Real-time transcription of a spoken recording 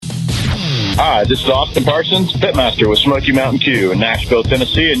Hi, this is Austin Parsons, Pitmaster with Smoky Mountain Q in Nashville,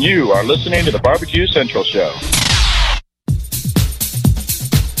 Tennessee, and you are listening to the BBQ Central Show.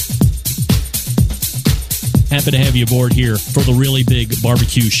 Happy to have you aboard here for the really big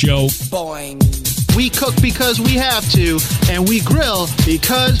barbecue show. Boing. We cook because we have to, and we grill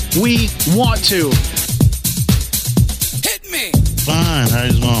because we want to. Hit me! Fine, how's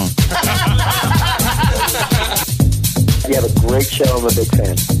it going? You have a great show. I'm a big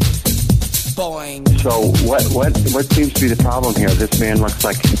fan. Boing. So what seems to be the problem here? This man looks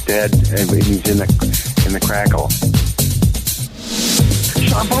like he's dead, and he's in the crackle.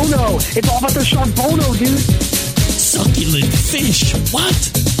 Charbono! It's all about the Charbono, dude! Succulent fish. What?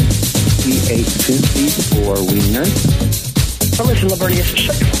 He ate sushi or wiener. Oh, listen, Lavernius,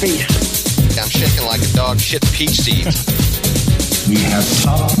 shut your face. I'm shaking like a dog shit peach seeds. We have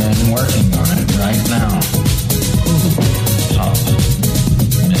top men working on it right now. Top men.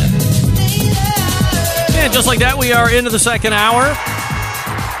 And just like that, we are into the second hour.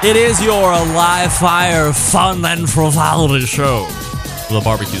 It is your live fire fun and frivolity show. The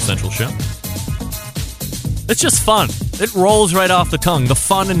BBQ Central Show. It's just fun. It rolls right off the tongue. The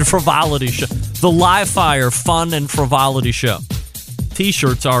fun and frivolity show. The live fire fun and frivolity show.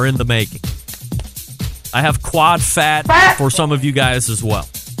 T-shirts are in the making. I have quad fat for some of you guys as well.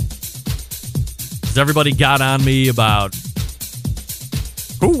 Because everybody got on me about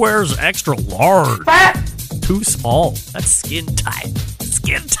who wears extra large? Too small. That's skin tight.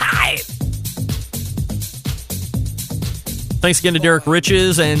 Skin tight. Thanks again to Derek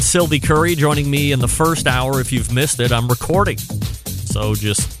Riches and Sylvie Curry joining me in the first hour. If you've missed it, I'm recording. So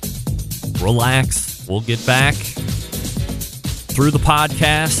just relax. We'll get back through the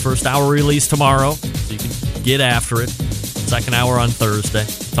podcast. First hour release tomorrow, so you can get after it. Second hour on Thursday.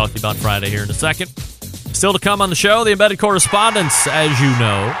 Talk to you about Friday here in a second. Still to come on the show, the embedded correspondence, as you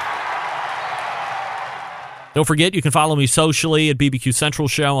know. Don't forget, you can follow me socially at BBQ Central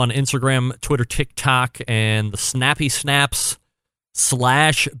Show on Instagram, Twitter, TikTok, and the Snappy Snaps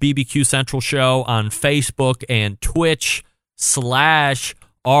 /BBQ Central Show on Facebook and Twitch /RD,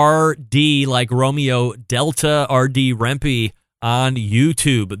 like Romeo Delta RD Rempe on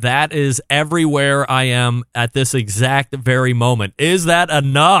YouTube. That is everywhere I am at this exact very moment. Is that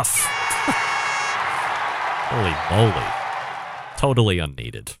enough? Holy moly. Totally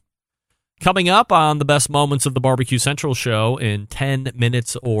unneeded. Coming up on the best moments of the BBQ Central Show in 10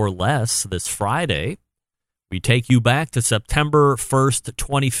 minutes or less this Friday, we take you back to September 1st,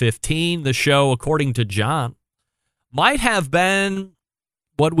 2015. The show, according to John, might have been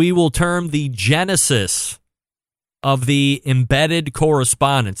what we will term the genesis of the embedded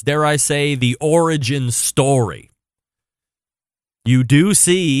correspondence. Dare I say, the origin story. You do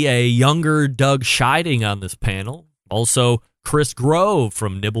see a younger Doug Scheiding on this panel. Also, Chris Grove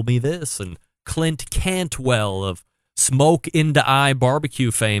from Nibble Me This, and Clint Cantwell of Smoke Into Eye barbecue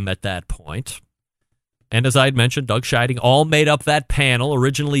fame at that point. And as I had mentioned, Doug Scheiding all made up that panel,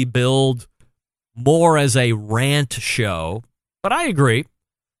 originally billed more as a rant show. But I agree.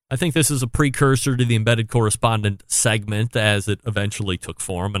 I think this is a precursor to the embedded correspondent segment as it eventually took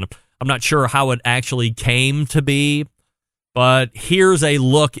form. And I'm not sure how it actually came to be, but here's a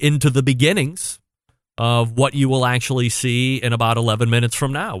look into the beginnings of what you will actually see in about 11 minutes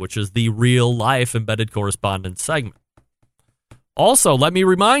from now, which is the real-life embedded correspondence segment. Also, let me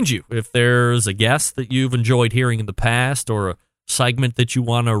remind you, if there's a guest that you've enjoyed hearing in the past or a segment that you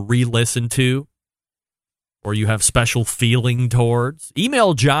want to re-listen to or you have special feeling towards,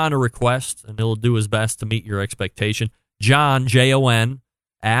 email John a request, and he'll do his best to meet your expectation. John, Jon,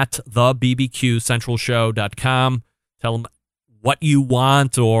 at thebbqcentralshow.com. Tell him what you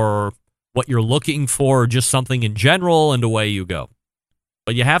want or what you're looking for, or just something in general, and away you go.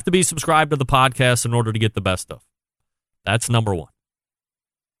 But you have to be subscribed to the podcast in order to get the best stuff. That's number one.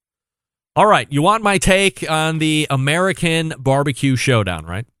 All right, you want my take on the American Barbecue Showdown,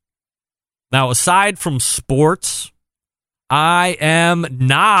 right? Now, aside from sports, I am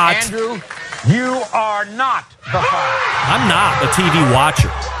not... Andrew, you are not the father. I'm not a TV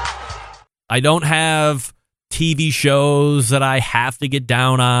watcher. I don't have TV shows that I have to get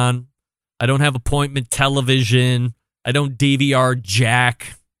down on. I don't have appointment television. I don't DVR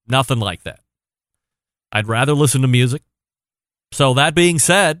jack. Nothing like that. I'd rather listen to music. So that being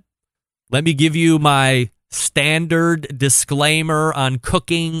said, let me give you my standard disclaimer on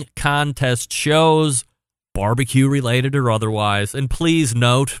cooking contest shows, barbecue related or otherwise. And please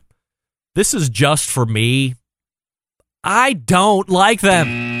note, this is just for me. I don't like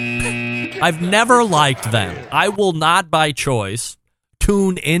them. I've never liked them. I will not by choice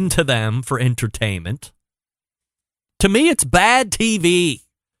tune into them for entertainment. To me, it's bad TV.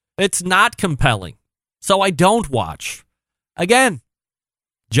 It's not compelling. So I don't watch. Again,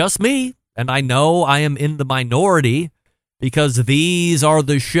 just me. And I know I am in the minority because these are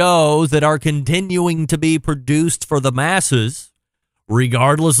the shows that are continuing to be produced for the masses,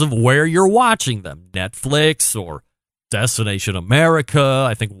 regardless of where you're watching them. Netflix or Destination America.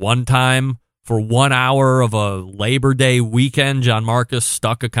 I think one time for 1 hour of a Labor Day weekend, John Marcus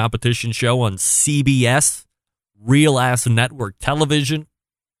stuck a competition show on CBS, real-ass network television.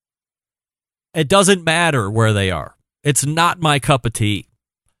 It doesn't matter where they are. It's not my cup of tea.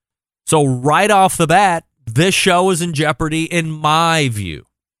 So right off the bat, this show is in jeopardy in my view.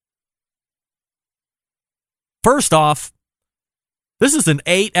 First off, this is an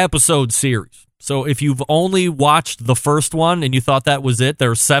 8-episode series. So if you've only watched the first one and you thought that was it,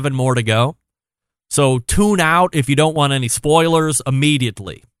 there's 7 more to go. So tune out if you don't want any spoilers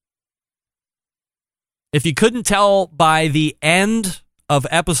immediately. If you couldn't tell by the end of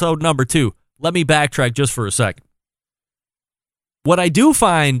episode number 2, let me backtrack just for a second. What I do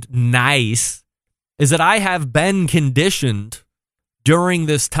find nice is that I have been conditioned during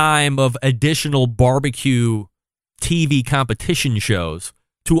this time of additional barbecue TV competition shows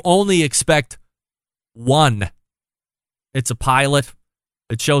to only expect one. It's a pilot.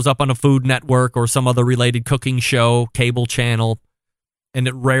 It shows up on a Food Network or some other related cooking show, cable channel, and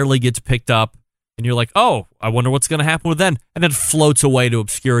it rarely gets picked up. And you're like, oh, I wonder what's going to happen with them. And then floats away to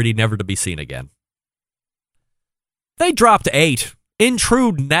obscurity, never to be seen again. They dropped 8 in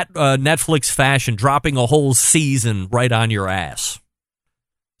true Netflix fashion, dropping a whole season right on your ass.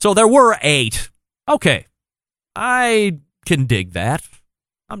 So there were 8. Okay, I can dig that.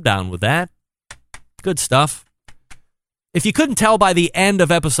 I'm down with that. Good stuff. If you couldn't tell by the end of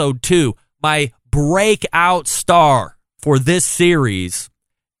episode 2, my breakout star for this series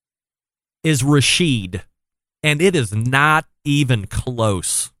is Rashid, and it is not even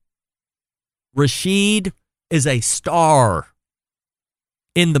close. Rashid is a star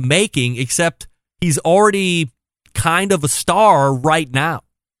in the making, except he's already kind of a star right now.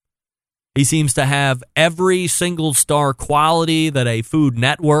 He seems to have every single star quality that a Food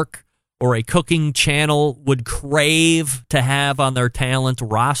Network or a cooking channel would crave to have on their talent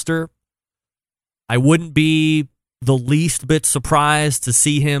roster. I wouldn't be the least bit surprised to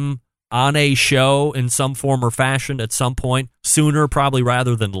see him on a show in some form or fashion at some point, sooner probably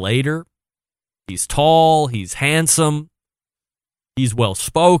rather than later. He's tall, he's handsome, he's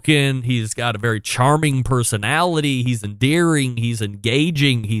well-spoken, he's got a very charming personality, he's endearing, he's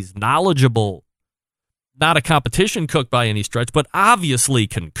engaging, he's knowledgeable. Not a competition cook by any stretch, but obviously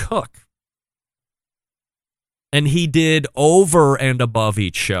can cook. And he did over and above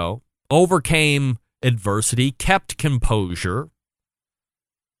each show, overcame adversity, kept composure.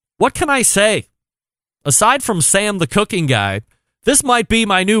 What can I say? Aside from Sam the cooking guy, this might be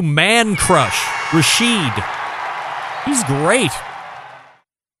my new man crush, Rashid. He's great.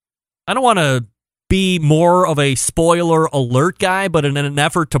 I don't want to be more of a spoiler alert guy, but in an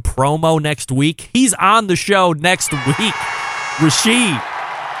effort to promo next week, he's on the show next week. Rashid.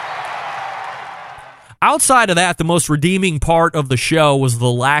 Outside of that, the most redeeming part of the show was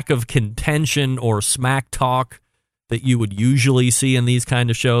the lack of contention or smack talk that you would usually see in these kind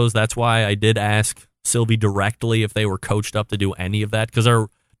of shows. That's why I did ask Sylvie directly if they were coached up to do any of that, because there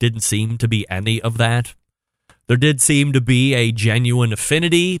didn't seem to be any of that. There did seem to be a genuine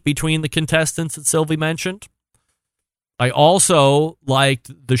affinity between the contestants that Sylvie mentioned. I also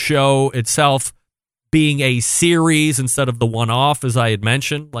liked the show itself being a series instead of the one-off, as I had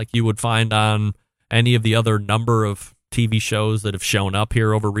mentioned, like you would find on any of the other number of TV shows that have shown up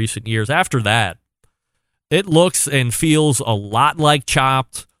here over recent years. After that, it looks and feels a lot like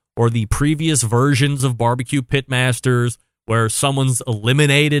Chopped or the previous versions of Barbecue Pitmasters, where someone's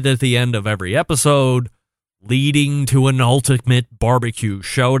eliminated at the end of every episode, leading to an ultimate barbecue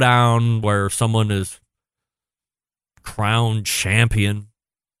showdown where someone is crowned champion.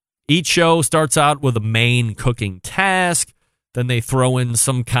 Each show starts out with a main cooking task. Then they throw in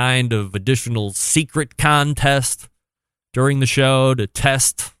some kind of additional secret contest during the show to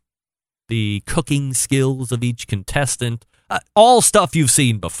test the cooking skills of each contestant. All stuff you've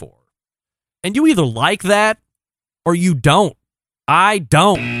seen before. And you either like that or you don't. I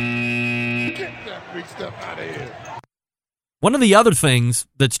don't. Get that big stuff out of here. One of the other things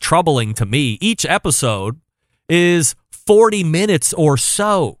that's troubling to me, each episode is 40 minutes or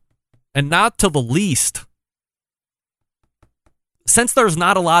so, and not to the least. Since there's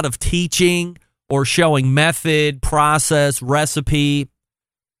not a lot of teaching or showing method, process, recipe,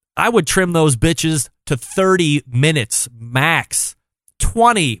 I would trim those bitches to 30 minutes max.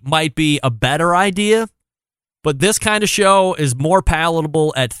 20 might be a better idea, But this kind of show is more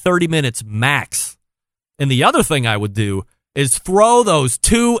palatable at 30 minutes max. And the other thing I would do is throw those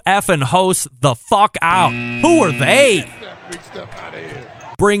two effing hosts the fuck out. Who are they?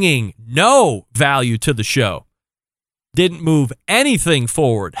 Bringing no value to the show. Didn't move anything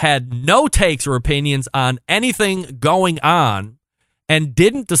forward, had no takes or opinions on anything going on, and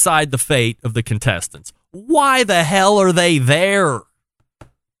didn't decide the fate of the contestants. Why the hell are they there?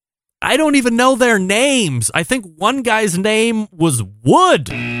 I don't even know their names. I think one guy's name was Wood.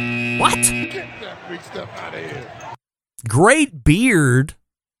 What? Get that big stuff out of here. Great beard,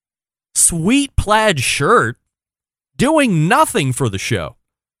 sweet plaid shirt, doing nothing for the show.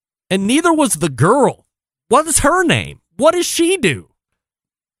 And neither was the girl. What is her name? What does she do?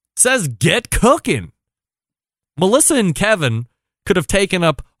 Says get cooking. Melissa and Kevin could have taken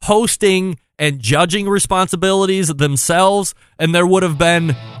up hosting and judging responsibilities themselves, and there would have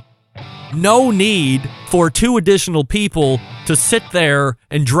been no need for two additional people to sit there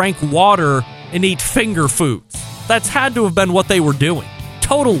and drink water and eat finger foods. That's had to have been what they were doing.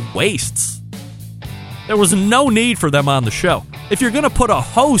 Total wastes. There was no need for them on the show. If you're going to put a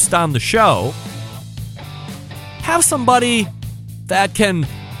host on the show, have somebody that can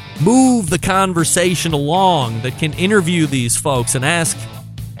move the conversation along, that can interview these folks and ask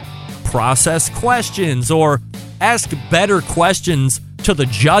process questions or ask better questions to the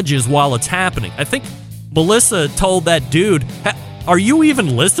judges while it's happening. I think Melissa told that dude, are you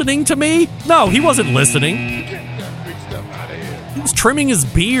even listening to me? No, he wasn't listening. Get that big stuff out of here. He was trimming his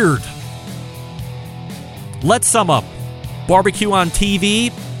beard. Let's sum up. Barbecue on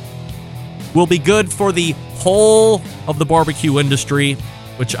TV will be good for the whole of the barbecue industry,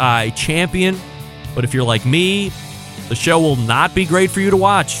 which I champion. But if you're like me, the show will not be great for you to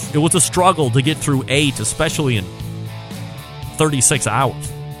watch. It was a struggle to get through 8, especially in 36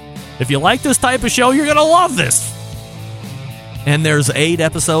 hours. If you like this type of show, you're going to love this. And there's 8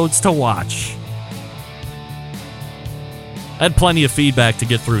 episodes to watch. I had plenty of feedback to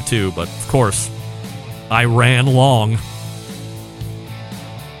get through too, but of course, I ran long.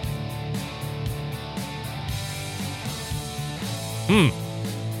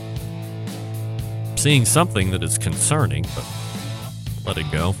 Seeing something that is concerning, but let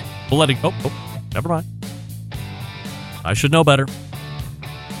it go. We'll let it go. Oh, never mind. I should know better.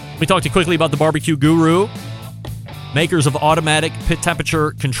 Let me talk to you quickly about the Barbecue Guru. Makers of automatic pit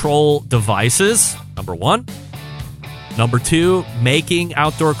temperature control devices, number 1. Number 2, making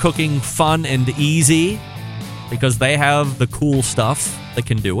outdoor cooking fun and easy because they have the cool stuff that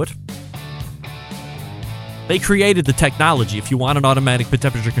can do it. They created the technology. If you want an automatic pit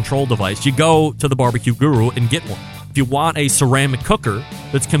temperature control device, you go to the Barbecue Guru and get one. If you want a ceramic cooker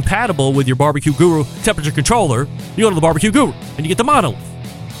that's compatible with your Barbecue Guru temperature controller, you go to the Barbecue Guru and you get the Monolith.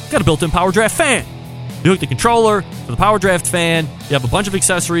 Got a built-in power draft fan. You hook the controller to the power draft fan. You have a bunch of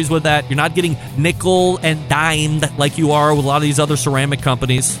accessories with that. You're not getting nickel and dimed like you are with a lot of these other ceramic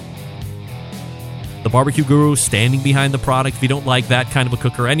companies. The Barbecue Guru standing behind the product. If you don't like that kind of a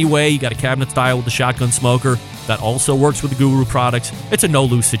cooker anyway, you got a cabinet style with the shotgun smoker. That also works with the Guru products. It's a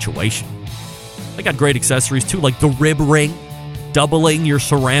no-lose situation. They got great accessories too, like the rib ring, doubling your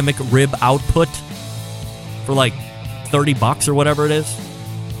ceramic rib output for like $30 or whatever it is.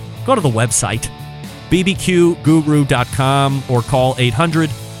 Go to the website, bbqguru.com, or call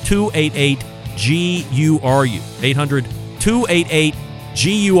 800-288-GURU.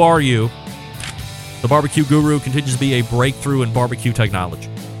 800-288-GURU. The Barbecue Guru continues to be a breakthrough in barbecue technology.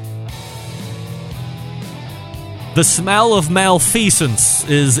 The smell of malfeasance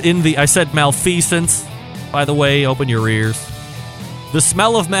is in the... I said malfeasance. By the way, open your ears. The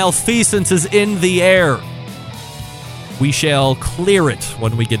smell of malfeasance is in the air. We shall clear it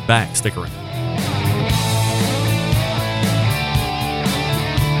when we get back. Stick around.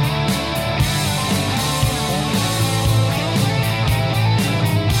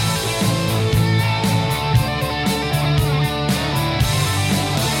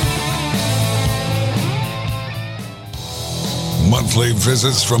 Monthly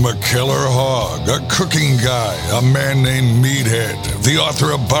visits from a killer hog, a cooking guy, a man named Meathead, the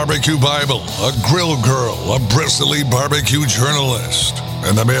author of Barbecue Bible, a grill girl, a bristly barbecue journalist,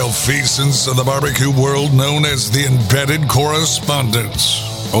 and the malfeasance of the barbecue world known as the embedded correspondents.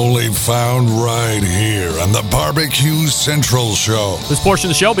 Only found right here on the Barbecue Central Show. This portion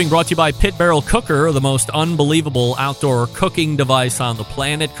of the show being brought to you by Pit Barrel Cooker, the most unbelievable outdoor cooking device on the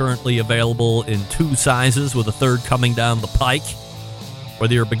planet, currently available in 2 sizes with a 3rd coming down the pike.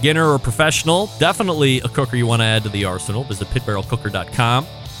 Whether you're a beginner or professional, definitely a cooker you want to add to the arsenal. Visit pitbarrelcooker.com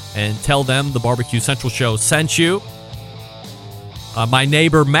and tell them the Barbecue Central Show sent you. My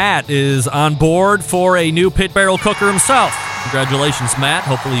neighbor Matt is on board for a new pit barrel cooker himself. Congratulations, Matt.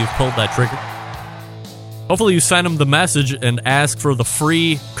 Hopefully you've pulled that trigger. Hopefully you sent him the message and asked for the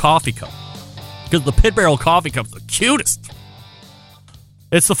free coffee cup. Because the pit barrel coffee cup's the cutest.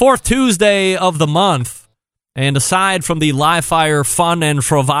 It's the fourth Tuesday of the month. And aside from the live fire fun and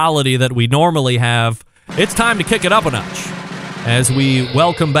frivolity that we normally have, it's time to kick it up a notch. As we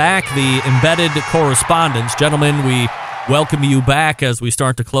welcome back the embedded correspondents. Gentlemen, we welcome you back as we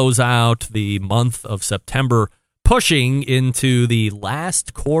start to close out the month of September, pushing into the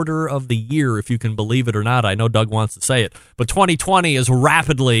last quarter of the year, if you can believe it or not. I know Doug wants to say it, but 2020 is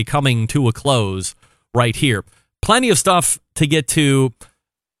rapidly coming to a close right here. Plenty of stuff to get to.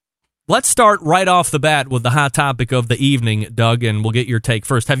 Let's start right off the bat with the hot topic of the evening, Doug, and we'll get your take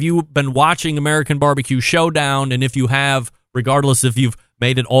first. Have you been watching American Barbecue Showdown? And if you have, regardless if you've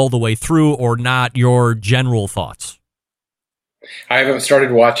made it all the way through or not, your general thoughts? I haven't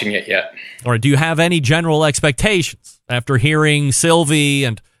started watching it yet. All right. Do you have any general expectations after hearing Sylvie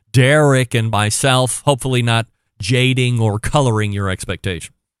and Derek and myself, hopefully not jading or coloring your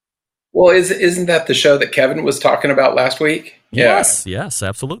expectation? Well, isn't that the show that Kevin was talking about last week? Yes,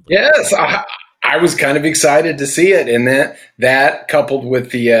 absolutely. Yes, I was kind of excited to see it, and that coupled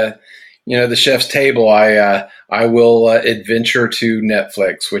with the the chef's table, I will adventure to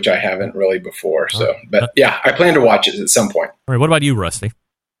Netflix, which I haven't really before. So, but yeah, I plan to watch it at some point. All right, what about you, Rusty?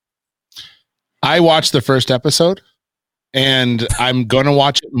 I watched the first episode, and I'm going to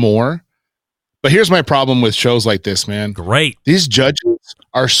watch it more. But here's my problem with shows like this, man. Great. These judges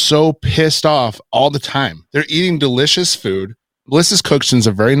are so pissed off all the time. They're eating delicious food. Melissa's Cookson's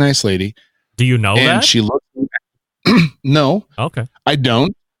a very nice lady. Do you know that? And she looks... No. Okay. I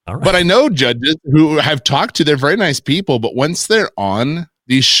don't. All right. But I know judges who I've talked to. They're very nice people. But once they're on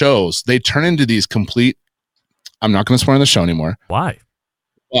these shows, they turn into these complete... I'm not going to swear on the show anymore. Why?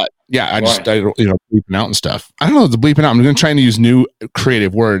 But yeah, I bleeping out and stuff. I don't know the bleeping out. I'm going to try to use new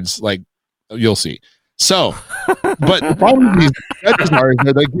creative words like you'll see. So, but the problem with these judges are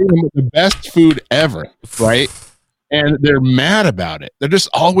they're like giving them the best food ever, right? And they're mad about it. They're just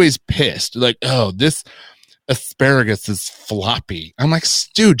always pissed. Like, oh, this asparagus is floppy. I'm like,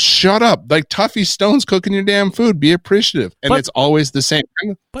 dude, shut up. Like Tuffy Stone's cooking your damn food. Be appreciative. And it's always the same.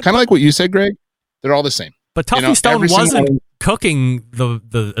 Kind of like what you said, Greg. They're all the same. But Tuffy Stone wasn't cooking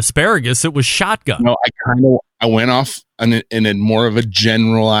the asparagus. It was shotgun. No, I went off in a more of a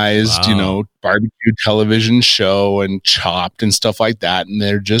generalized, barbecue television show and Chopped and stuff like that. And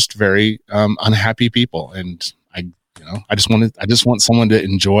they're just very unhappy people. And I just want someone to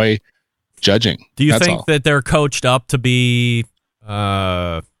enjoy judging. Do you think that they're coached up to be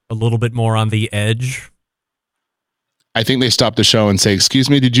a little bit more on the edge? I think they stop the show and say, "Excuse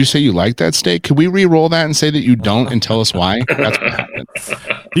me, did you say you like that steak? Could we re-roll that and say that you don't and tell us why?" That's what happened.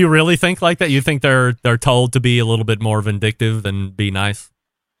 Do you really think like that? You think they're told to be a little bit more vindictive than be nice?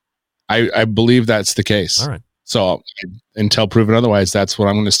 I believe that's the case. All right. So until proven otherwise, that's what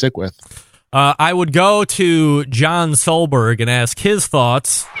I'm going to stick with. I would go to John Solberg and ask his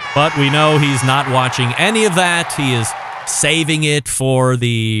thoughts, but we know he's not watching any of that. He is saving it for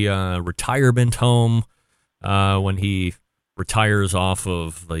the retirement home. When he retires off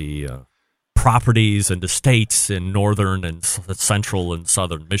of the properties and estates in northern and central and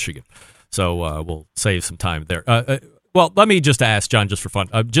southern Michigan. So we'll save some time there. Well, let me just ask, John, just for fun.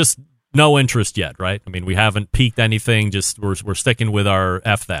 Just no interest yet, right? I mean, we haven't peaked anything. Just we're sticking with our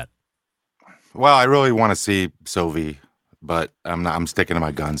F that. Well, I really want to see Sylvie, but I'm sticking to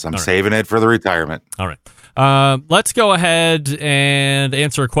my guns. I'm saving it for the retirement. All right. Let's go ahead and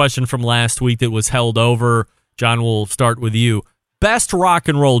answer a question from last week that was held over. John, we'll start with you. Best rock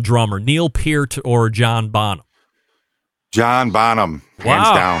and roll drummer, Neil Peart or John Bonham? John Bonham, hands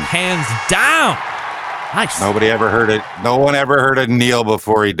down. Hands down. Nice. Nobody ever heard it. No one ever heard of Neil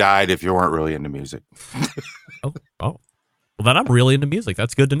before he died if you weren't really into music. Oh. Well, then I'm really into music.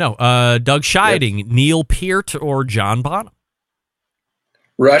 That's good to know. Doug Scheiding, yes. Neil Peart or John Bonham?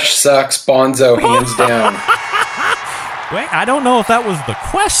 Rush sucks, Bonzo, hands down. Wait, I don't know if that was the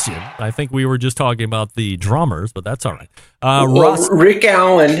question. I think we were just talking about the drummers, but that's all right. Rick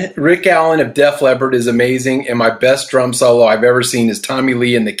Allen of Def Leppard is amazing, and my best drum solo I've ever seen is Tommy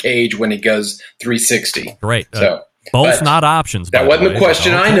Lee in the Cage when he goes 360. Great. So both not options. That wasn't the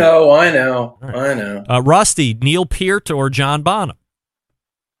question. Okay. I know. Rusty, Neil Peart or John Bonham?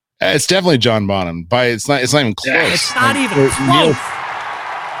 It's definitely John Bonham. It's not even close. It's not even close.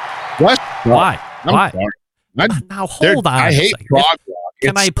 What? Why? Why? Now hold on. I hate prog rock.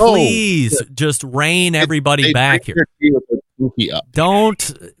 Can I please just rein everybody back here?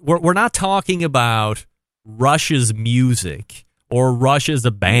 Don't. We're not talking about Rush's music or Rush as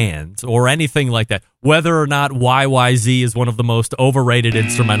a band or anything like that. Whether or not YYZ is one of the most overrated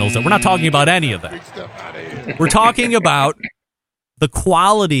instrumentals. We're not talking about any of that. We're talking about the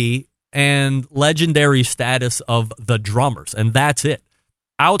quality and legendary status of the drummers, and that's it.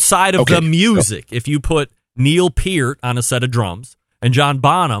 Outside of the music, if you put Neil Peart on a set of drums and John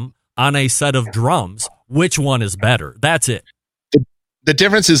Bonham on a set of drums, which one is better? That's it. The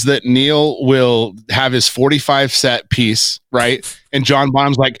difference is that Neil will have his 45 set piece, right? And John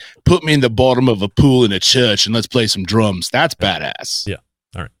Bonham's like, put me in the bottom of a pool in a church and let's play some drums. That's badass. Yeah.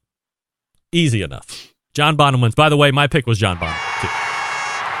 All right. Easy enough. John Bonham wins. By the way, my pick was John Bonham, too.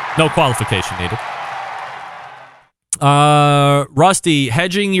 No qualification needed. Rusty,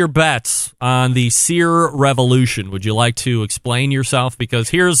 hedging your bets on the Sear Revolution. Would you like to explain yourself? Because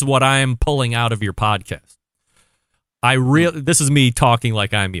here's what I'm pulling out of your podcast. This is me talking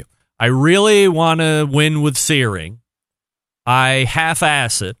like I'm you. I really want to win with searing. I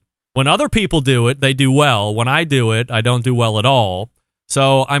half-ass it. When other people do it, they do well. When I do it, I don't do well at all.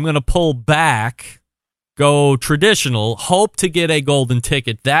 So I'm going to pull back, go traditional, hope to get a golden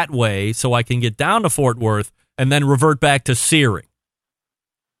ticket that way so I can get down to Fort Worth and then revert back to searing.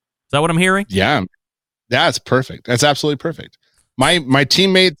 Is that what I'm hearing? Yeah. That's perfect. That's absolutely perfect. My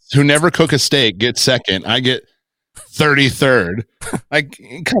teammates who never cook a steak get second. I get 33rd. Like,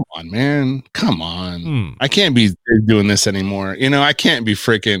 come on, man. Come on. I can't be doing this anymore. I can't be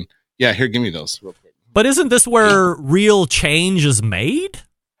freaking. Yeah, here, give me those real quick. But isn't this where real change is made?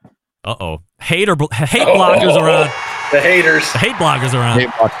 Uh-oh. Hate blockers around. The haters. The hate blockers around.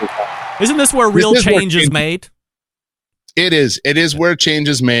 Isn't this where real change is made? It is. It is where change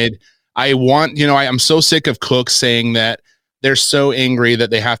is made. I'm so sick of cooks saying that they're so angry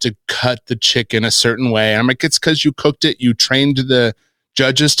that they have to cut the chicken a certain way. I'm like, it's because you cooked it. You trained the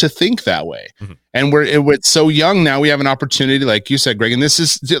judges to think that way. Mm-hmm. And we're so young now. We have an opportunity, like you said, Greg. And this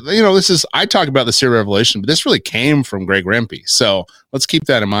is, I talk about the Sear Revelation, but this really came from Greg Rempe. So let's keep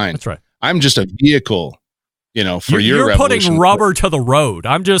that in mind. That's right. I'm just a vehicle, for your You're putting rubber to the road.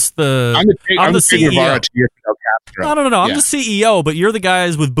 I'm just the CEO. No. I'm the CEO, but you're the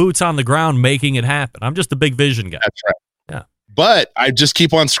guys with boots on the ground making it happen. I'm just a big vision guy. That's right. Yeah. But I just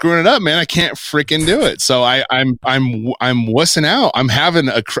keep on screwing it up, man. I can't freaking do it. So I'm wussing out. I'm having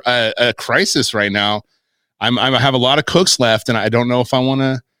a crisis right now. I have a lot of cooks left, and I don't know if I want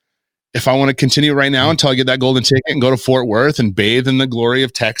to continue right now until I get that golden ticket and go to Fort Worth and bathe in the glory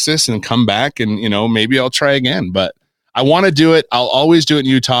of Texas and come back and maybe I'll try again. But I want to do it. I'll always do it in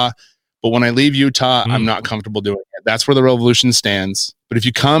Utah. But when I leave Utah, I'm not comfortable doing it. That's where the revolution stands. But if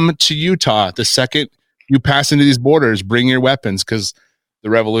you come to Utah, the second you pass into these borders, bring your weapons because the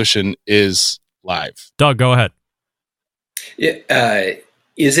revolution is live. Doug, go ahead.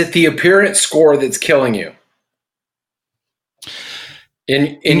 Is it the appearance score that's killing you?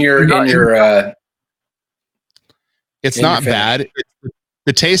 It's not bad.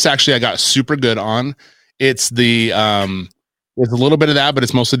 The taste actually I got super good on. It's the there's a little bit of that, but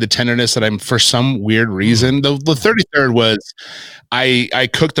it's mostly the tenderness that I'm for some weird reason. The 33rd was I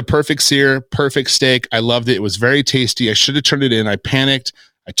cooked the perfect sear, perfect steak. I loved it. It was very tasty. I should have turned it in. I panicked.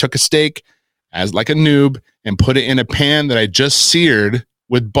 I took a steak as like a noob and put it in a pan that I just seared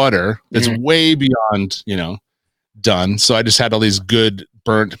with butter. That's way beyond, done. So I just had all these good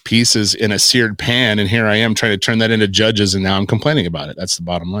burnt pieces in a seared pan, and here I am trying to turn that into judges, and now I'm complaining about it. That's the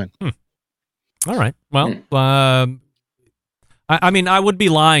bottom line. All right. Well, I would be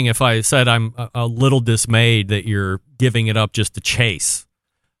lying if I said I'm a little dismayed that you're giving it up just to chase.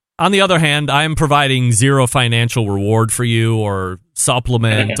 On the other hand, I'm providing zero financial reward for you or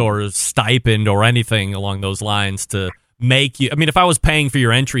supplement or stipend or anything along those lines to make you. I mean, if I was paying for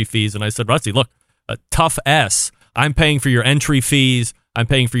your entry fees and I said, Rusty, look, a tough S, I'm paying for your entry fees, I'm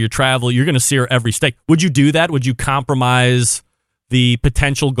paying for your travel, you're going to sear every steak. Would you do that? Would you compromise the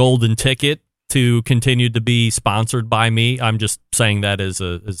potential golden ticket to continue to be sponsored by me? I'm just saying that as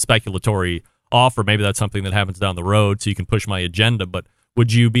a speculatory offer. Maybe that's something that happens down the road so you can push my agenda. But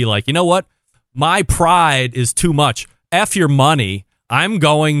would you be like, you know what? My pride is too much. F your money. I'm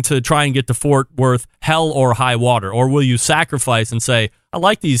going to try and get to Fort Worth, hell or high water. Or will you sacrifice and say, I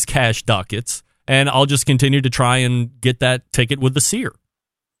like these cash ducats, and I'll just continue to try and get that ticket with the sear?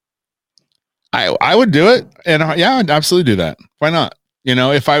 I would do it. And yeah, I'd absolutely do that. Why not?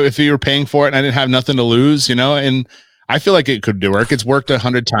 If you were paying for it and I didn't have nothing to lose, and I feel like it could work. It's worked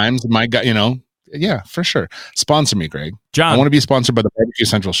 100 times. My God, yeah, for sure. Sponsor me, Greg. John, I want to be sponsored by the BBQ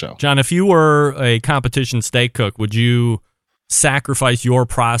Central Show. John, if you were a competition steak cook, would you sacrifice your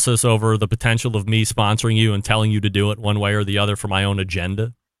process over the potential of me sponsoring you and telling you to do it one way or the other for my own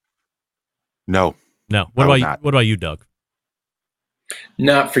agenda? No. What about you, Doug?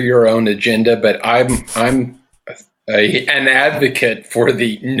 Not for your own agenda, but I'm an advocate for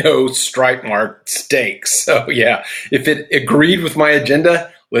the no stripe mark steaks. So yeah, if it agreed with my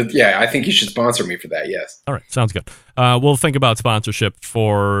agenda, I think you should sponsor me for that. Yes. All right, sounds good. We'll think about sponsorship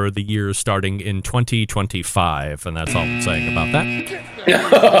for the years starting in 2025, and that's all I'm saying about that.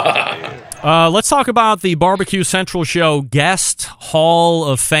 Let's talk about the Barbecue Central Show Guest Hall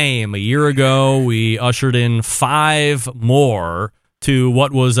of Fame. A year ago, we ushered in 5 more to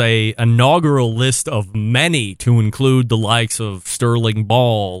what was a inaugural list of many, to include the likes of Sterling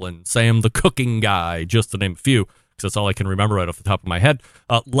Ball and Sam the Cooking Guy, just to name a few, because that's all I can remember right off the top of my head.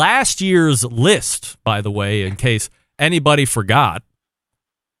 Last year's list, by the way, in case anybody forgot,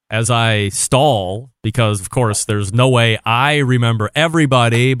 as I stall, because, of course, there's no way I remember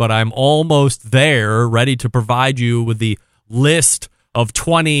everybody, but I'm almost there, ready to provide you with the list of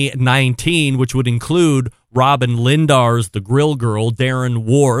 2019, which would include Robin Lindar's The Grill Girl, Darren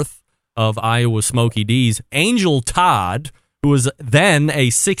Worth of Iowa Smoky D's, Angel Todd, who was then a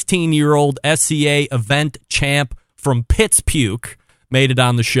 16-year-old SCA event champ from Pittspuke, made it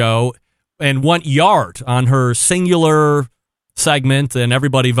on the show and went yard on her singular segment, and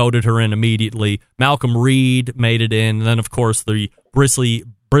everybody voted her in immediately. Malcolm Reed made it in, and then, of course, the bristly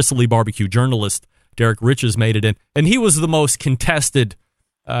barbecue journalist Derek Riches made it in, and he was the most contested,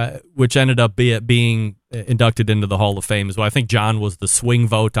 which ended up being inducted into the Hall of Fame as well. I think John was the swing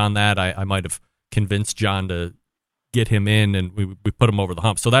vote on that. I might have convinced John to get him in, and we put him over the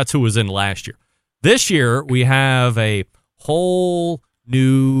hump. So that's who was in last year. This year, we have a whole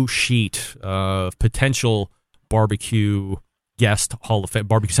new sheet of potential barbecue guest Hall of Fame,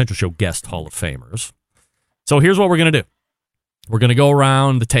 Barbecue Central Show guest Hall of Famers. So here's what we're going to do. We're going to go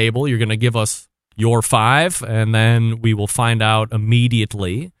around the table. You're going to give us your 5, and then we will find out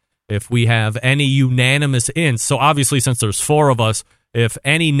immediately if we have any unanimous ins. So obviously, since there's 4 of us, if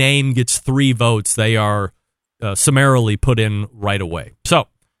any name gets 3 votes, they are summarily put in right away. So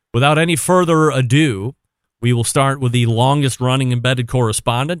without any further ado, we will start with the longest-running embedded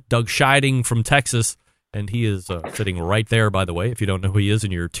correspondent, Doug Scheiding from Texas, and he is sitting right there, by the way, if you don't know who he is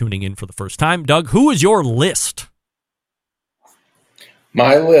and you're tuning in for the first time. Doug, who is your list?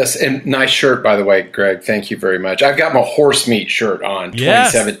 My list, and nice shirt, by the way, Greg. Thank you very much. I've got my horse meat shirt on,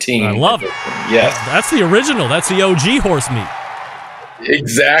 yes, 2017. I love it. Yes. That's the original. That's the OG horse meat.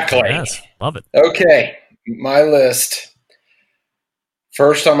 Exactly. Yes, love it. Okay, my list.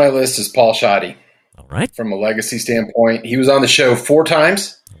 First on my list is Paul Shoddy. All right. From a legacy standpoint, he was on the show 4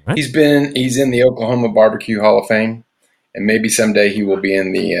 times. Right. He's in the Oklahoma Barbecue Hall of Fame, and maybe someday he will be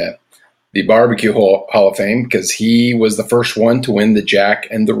in the Barbecue Hall of Fame, because he was the first one to win the Jack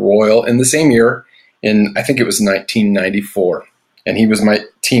and the Royal in the same year, in I think it was 1994, and he was my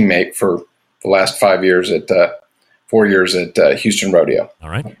teammate for the last 4 years at Houston Rodeo. All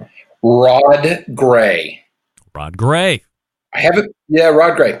right. Rod Gray. Rod Gray. I haven't. Yeah,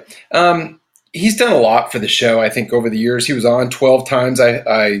 Rod Gray. He's done a lot for the show, I think, over the years. He was on 12 times.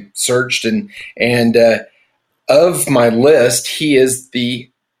 I searched, and of my list, he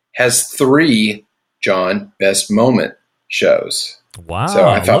has 3, John, best moment shows. Wow. So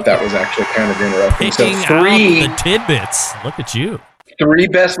I thought that was actually kind of interesting. Picking So 3 out the tidbits. Look at you. 3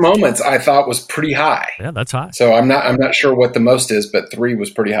 best moments I thought was pretty high. Yeah, that's high. So I'm not sure what the most is, but 3 was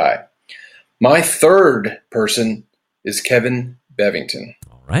pretty high. My third person is Kevin Bevington.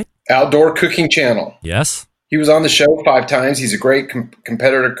 All right. Outdoor Cooking Channel. Yes. He was on the show 5 times. He's a great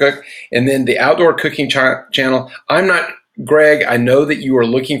competitor cook. And then the Outdoor Cooking Channel. Greg, I know that you are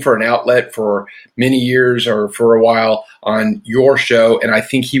looking for an outlet for many years or for a while on your show, and I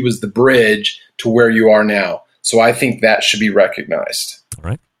think he was the bridge to where you are now. So I think that should be recognized. All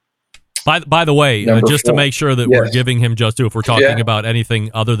right. By the way, just 4. To make sure that we're giving him just due, if we're talking about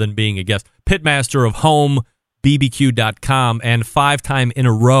anything other than being a guest, pitmaster of home, BBQ.com, and 5-time in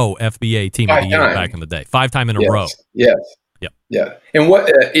a row FBA Team of the Year back in the day. 5-time in a row. Yes. Yep. Yeah. And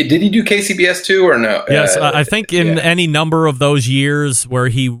what did he do KCBS too or no? Yes, I think in any number of those years where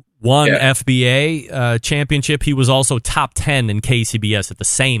he won FBA championship, he was also top 10 in KCBS at the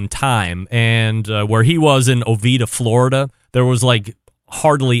same time. And where he was in Oviedo, Florida, there was like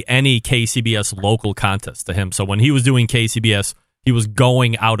hardly any KCBS local contest to him. So when he was doing KCBS, he was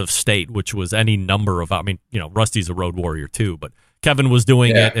going out of state, which was any number of, Rusty's a road warrior too, but Kevin was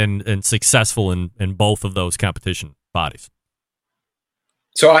doing it and successful in both of those competition bodies.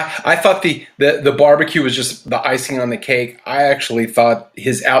 So I thought the barbecue was just the icing on the cake. I actually thought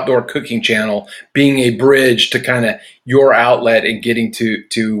his Outdoor Cooking Channel being a bridge to kind of your outlet and getting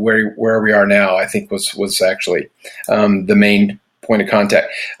to where we are now, I think was actually the main point of contact,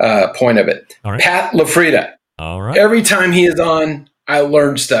 point of it. All right. Pat LaFrida. All right. Every time he is on, I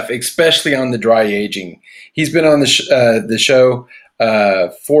learned stuff, especially on the dry aging. He's been on the show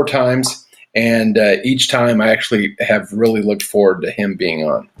 4 times, and each time I actually have really looked forward to him being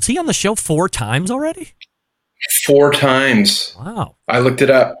on. Is he on the show 4 times already? 4 times. Wow. I looked it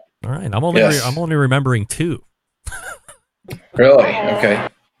up. All right. I'm only remembering 2. Really? Okay.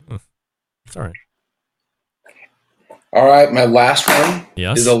 It's all right. All right. My last one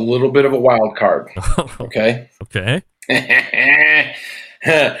Yes. is a little bit of a wild card. Okay. Okay.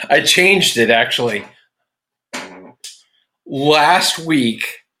 I changed it, actually. Last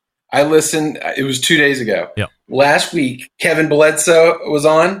week, I listened. It was 2 days ago. Yeah. Last week, Kevin Bledsoe was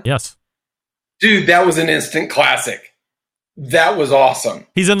on. Yes. Dude, that was an instant classic. That was awesome.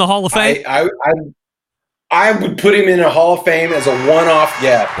 He's in the Hall of Fame? I would put him in a Hall of Fame as a one-off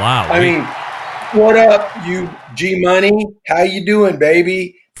guest. Wow. I mean, what up, you G-Money? How you doing,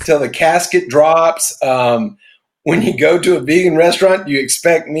 baby? Till the casket drops. When you go to a vegan restaurant, you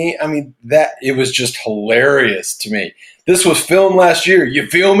expect me. I mean, it was just hilarious to me. This was filmed last year. You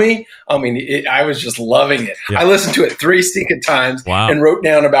feel me? I mean, I was just loving it. Yeah. I listened to it 3 stinking times and wrote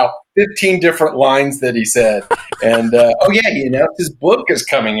down about 15 different lines that he said. And, he announced his book is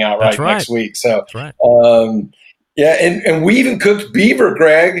coming out next week. So, and we even cooked beaver,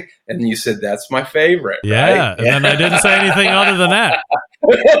 Greg. And you said, that's my favorite. Yeah. Right? And then I didn't say anything other than that.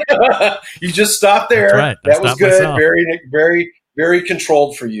 You just stopped there. That's right. That was good. Myself. Very, very, very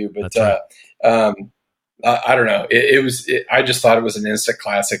controlled for you. But I don't know. I just thought it was an instant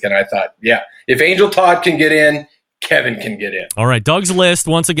classic. And I thought, if Angel Todd can get in, Kevin can get in. All right. Doug's list,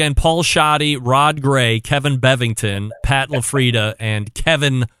 once again, Paul Shoddy, Rod Gray, Kevin Bevington, Pat LaFrida, and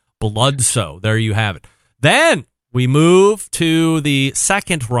Kevin Bledsoe. There you have it. Then we move to the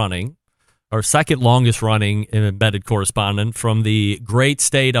second longest running embedded correspondent from the great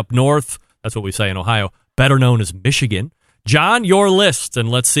state up north. That's what we say in Ohio, better known as Michigan. John, your list, and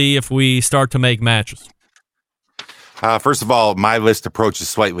let's see if we start to make matches. First of all, my list approach is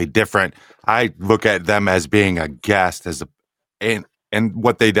slightly different. I look at them as being a guest, and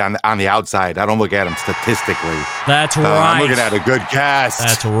what they done on the outside. I don't look at them statistically. That's right. I'm looking at a good guest.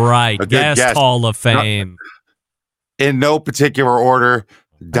 That's right. Guest Hall of Fame. In no particular order,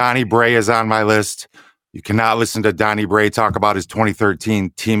 Donnie Bray is on my list. You cannot listen to Donnie Bray talk about his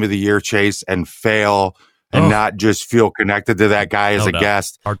 2013 Team of the Year chase and fail and not just feel connected to that guy as a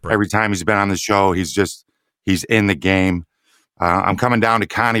guest. Every time he's been on the show, he's in the game. I'm coming down to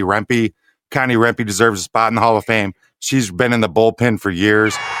Connie Rempe. Connie Rempe deserves a spot in the Hall of Fame. She's been in the bullpen for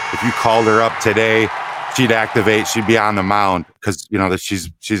years. If you called her up today, she'd activate. She'd be on the mound because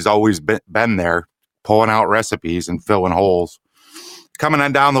she's always been there, pulling out recipes and filling holes. Coming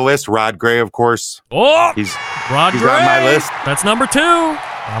on down the list, Rod Gray, of course. Oh, he's Gray on my list. That's number 2.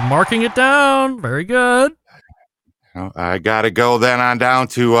 I'm marking it down. Very good. I got to go then on down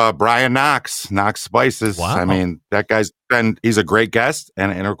to Brian Knox Spices. Wow. I mean, that guy's he's a great guest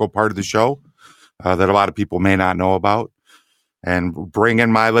and an integral part of the show that a lot of people may not know about. And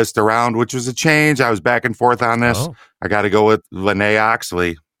bringing my list around, which was a change. I was back and forth on this. I got to go with Lene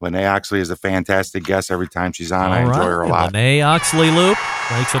Oxley. Lene Oxley is a fantastic guest every time she's on. I enjoy her a lot. Lene Oxley Loop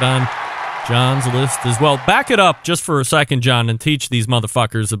makes it on John's list as well. Back it up just for a second, John, and teach these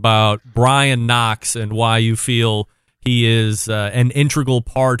motherfuckers about Brian Knox and why you feel he is an integral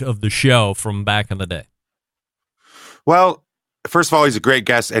part of the show from back in the day. Well, first of all, he's a great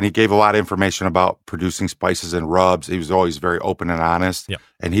guest, and he gave a lot of information about producing spices and rubs. He was always very open and honest. Yep.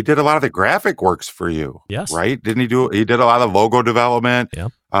 And he did a lot of the graphic works for you. Yes. Right? Didn't he he did a lot of logo development.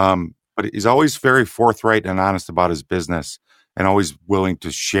 Yep. But he's always very forthright and honest about his business and always willing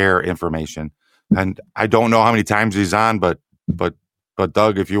to share information. And I don't know how many times he's on, but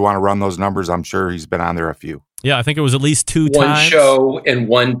Doug, if you want to run those numbers, I'm sure he's been on there a few. Yeah, I think it was at least 2 one times. show and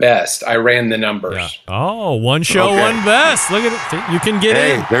one best. I ran the numbers. Yeah. Oh, one show, one best. Look at it. You can get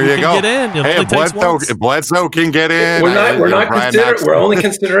in. There you go. Get in. It hey, Bledsoe can get in. We're only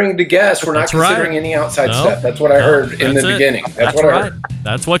considering the guests. We're not considering any outside stuff. That's what I heard in the beginning. That's what I heard.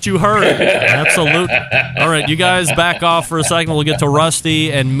 That's what you heard. Absolutely. All right, you guys back off for a second. We'll get to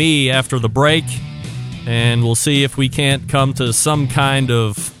Rusty and me after the break, and we'll see if we can't come to some kind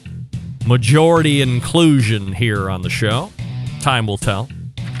of majority inclusion here on the show. Time will tell.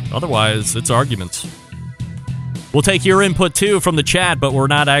 Otherwise, it's arguments. We'll take your input, too, from the chat, but we're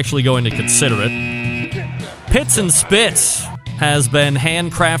not actually going to consider it. Pits and Spits has been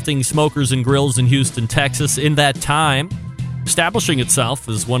handcrafting smokers and grills in Houston, Texas in that time, establishing itself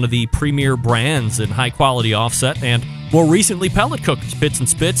as one of the premier brands in high-quality offset and, more recently, pellet cookers. Pits and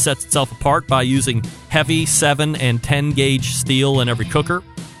Spits sets itself apart by using heavy 7 and 10 gauge steel in every cooker,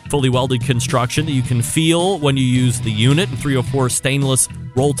 fully welded construction that you can feel when you use the unit, and 304 stainless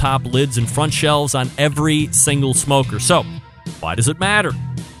roll-top lids and front shelves on every single smoker. So, why does it matter?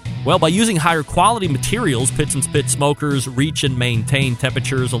 Well, by using higher quality materials, Pits and Spit smokers reach and maintain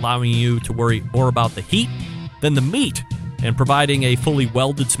temperatures, allowing you to worry more about the heat than the meat. And providing a fully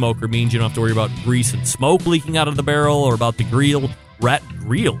welded smoker means you don't have to worry about grease and smoke leaking out of the barrel, or about the grill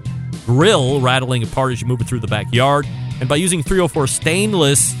rattling apart as you move it through the backyard. And by using 304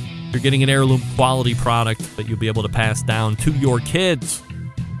 stainless, you're getting an heirloom quality product that you'll be able to pass down to your kids.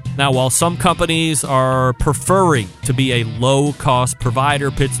 Now, while some companies are preferring to be a low-cost provider,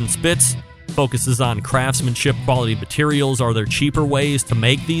 Pits and Spits focuses on craftsmanship, quality materials. Are there cheaper ways to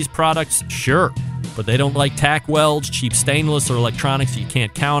make these products? Sure. But they don't like tack welds, cheap stainless, or electronics you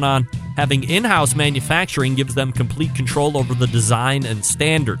can't count on. Having in-house manufacturing gives them complete control over the design and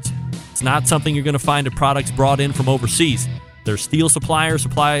standards. It's not something you're going to find at products brought in from overseas. Their steel suppliers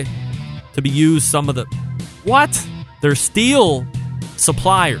supply to be used some of the... What? Their steel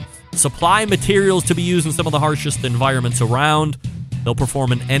suppliers supply materials to be used in some of the harshest environments around. They'll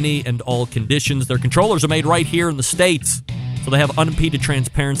perform in any and all conditions. Their controllers are made right here in the States, so they have unimpeded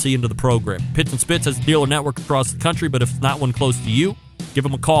transparency into the program. Pits and Spits has a dealer network across the country, but if it's not one close to you, give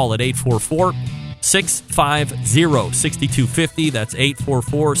them a call at 844-650-6250. That's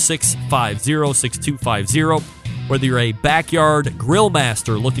 844-650-6250. Whether you're a backyard grill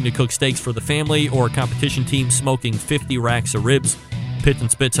master looking to cook steaks for the family, or a competition team smoking 50 racks of ribs, Pits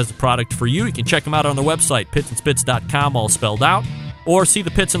and Spits has a product for you. You can check them out on their website, pitsandspits.com, all spelled out, or see the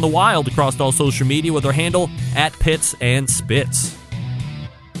Pits in the wild across all social media with their handle at Pits and Spits.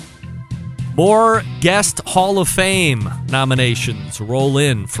 More Guest Hall of Fame nominations roll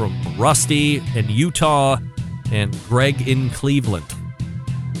in from Rusty in Utah and Greg in Cleveland.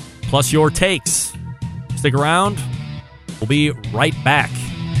 Plus your takes. Stick around. We'll be right back.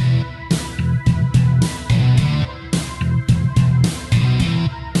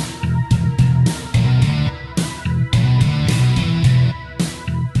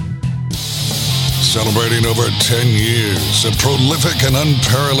 Celebrating over 10 years of prolific and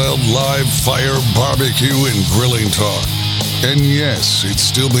unparalleled live fire barbecue and grilling talk. And yes, it's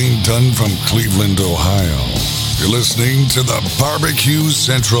still being done from Cleveland, Ohio. You're listening to the Barbecue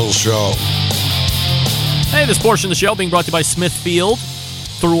Central Show. Hey, this portion of the show being brought to you by Smithfield.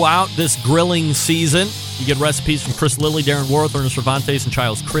 Throughout this grilling season, you get recipes from Chris Lilly, Darren Worth, Ernest Cervantes, and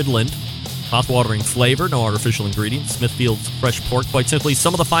Giles Cridland. Mouth-watering flavor, no artificial ingredients. Smithfield's fresh pork, quite simply,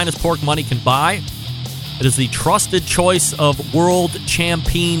 some of the finest pork money can buy. It is the trusted choice of world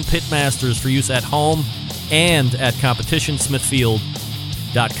champion pitmasters for use at home and at competition.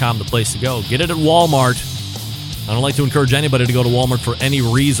 Smithfield.com, the place to go. Get it at Walmart. I don't like to encourage anybody to go to Walmart for any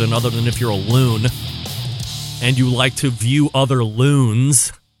reason other than if you're a loon and you like to view other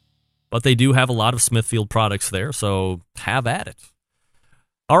loons. But they do have a lot of Smithfield products there, so have at it.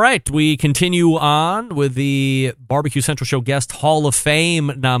 All right, we continue on with the Barbecue Central Show Guest Hall of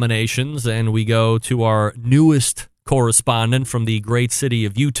Fame nominations, and we go to our newest correspondent from the great city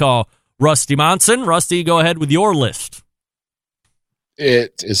of Utah, Rusty Monson. Rusty, go ahead with your list.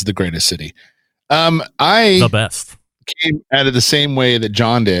 It is the greatest city. The best. Came at it the same way that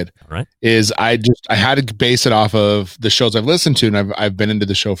John did. All right. Is I had to base it off of the shows I've listened to, and I've been into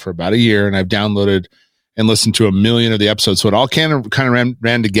the show for about a year, and I've downloaded and listened to 1 million of the episodes. So it all kind of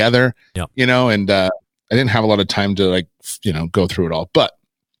ran together, you know, and I didn't have a lot of time to go through it all. But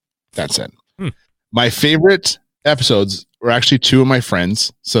that said, my favorite episodes were actually two of my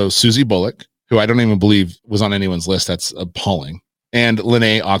friends. So Susie Bullock, who I don't even believe was on anyone's list. That's appalling. And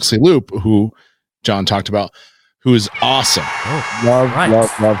Lene Oxley-Loop, who John talked about, who is awesome. Oh, love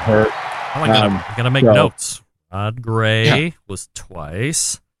her. Oh, I gotta make notes. Rod Gray was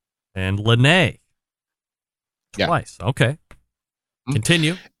twice, and Lene. Twice. Okay.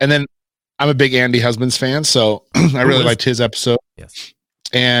 Continue. And then I'm a big Andy Husbands fan, so I really liked his episode. Yes.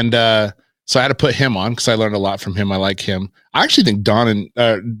 And so I had to put him on because I learned a lot from him. I like him. I actually think Doug and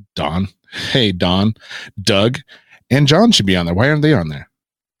John should be on there. Why aren't they on there?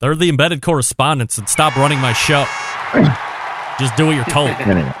 They're the embedded correspondents, and stop running my show. Just do what you're told.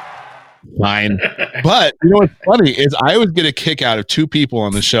 Anyway, fine. But you know what's funny is I always get a kick out of two people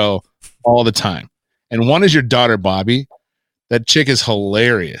on the show all the time. And one is your daughter, Bobby. That chick is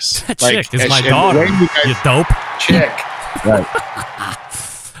hilarious. That chick is my daughter. You dope. Chick. Right.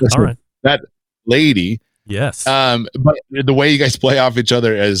 All right. That lady. Yes. But the way you guys play off each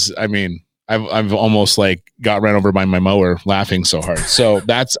other is, I mean, I've almost got ran over by my mower laughing so hard. So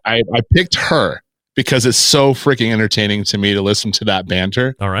I picked her because it's so freaking entertaining to me to listen to that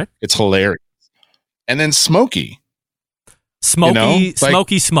banter. All right. It's hilarious. And then Smokey.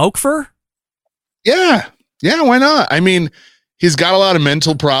 Smoky smoke fur? Yeah. Yeah, why not? I mean, he's got a lot of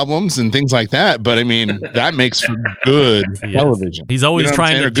mental problems and things like that, but I mean, that makes for good television. He's always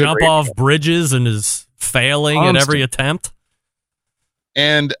trying to jump off bridges and is failing at every attempt.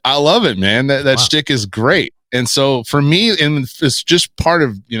 And I love it, man. That shtick is great. And so for me, and it's just part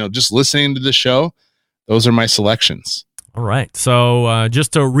of, just listening to the show, those are my selections. All right. So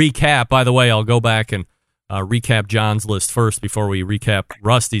just to recap, by the way, I'll go back and recap John's list first before we recap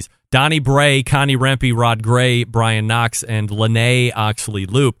Rusty's. Donnie Bray, Connie Rempe, Rod Gray, Brian Knox, and Lene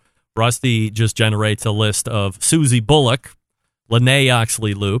Oxley-Loop. Rusty just generates a list of Susie Bullock, Lene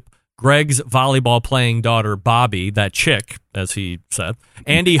Oxley-Loop, Greg's volleyball-playing daughter, Bobby, that chick, as he said,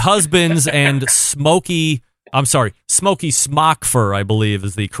 Andy Husbands, and Smokey Smockfur, I believe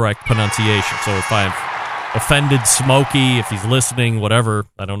is the correct pronunciation. So if I've offended Smokey, if he's listening, whatever,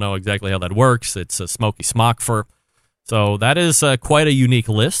 I don't know exactly how that works. It's a Smokey Smockfur. So that is quite a unique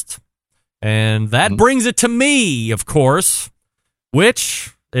list. And that brings it to me, of course,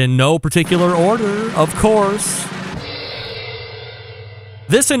 which, in no particular order, of course,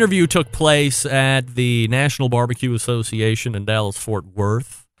 this interview took place at the National Barbecue Association in Dallas-Fort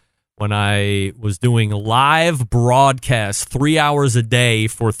Worth when I was doing live broadcasts 3 hours a day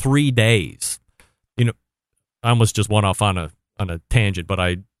for 3 days. I almost just went off on a tangent, but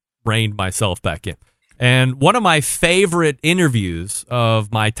I reined myself back in. And one of my favorite interviews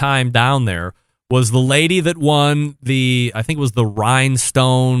of my time down there was the lady that won I think it was the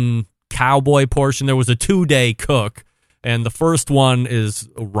Rhinestone Cowboy portion. There was a 2-day cook, and the first one is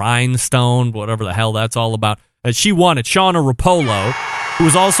Rhinestone, whatever the hell that's all about. And she won it. Shauna Rapolo, who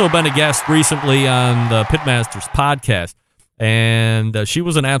has also been a guest recently on the Pitmasters podcast. And she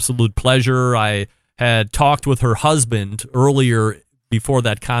was an absolute pleasure. I had talked with her husband earlier before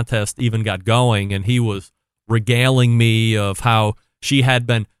that contest even got going, and he was regaling me of how she had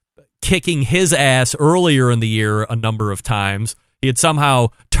been kicking his ass earlier in the year a number of times. He had somehow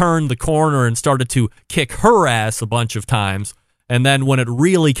turned the corner and started to kick her ass a bunch of times, and then when it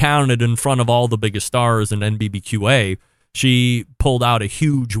really counted in front of all the biggest stars in NBBQA, she pulled out a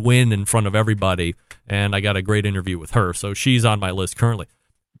huge win in front of everybody, and I got a great interview with her, so she's on my list currently.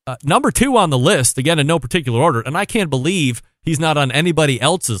 Number 2 on the list, again in no particular order, and I can't believe he's not on anybody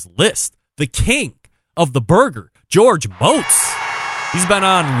else's list, the king of the burger, George Moats. He's been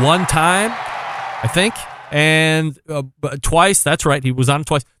on one time, I think, and twice, that's right, he was on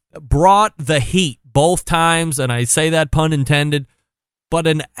twice. Brought the heat both times, and I say that pun intended, but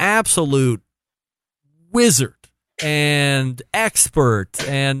an absolute wizard and expert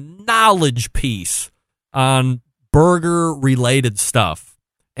and knowledge piece on burger-related stuff.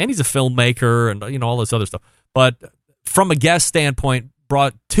 And he's a filmmaker and all this other stuff. But from a guest standpoint,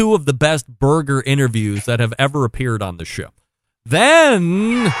 brought 2 of the best burger interviews that have ever appeared on the show.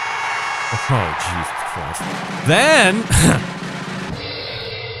 Then, oh Jesus Christ! Then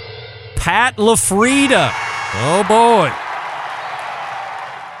Pat LaFrida. Oh boy!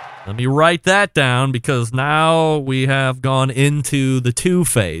 Let me write that down because now we have gone into the 2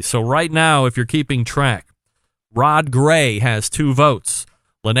 phase. So right now, if you're keeping track, Rod Gray has 2 votes.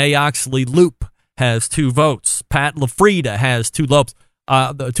 Lene Oxley-Loop has 2 votes. Pat LaFrida has 2 votes.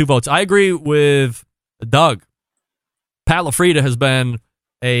 I agree with Doug. Pat LaFrida has been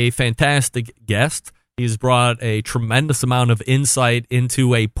a fantastic guest. He's brought a tremendous amount of insight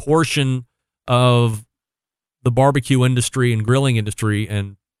into a portion of the barbecue industry and grilling industry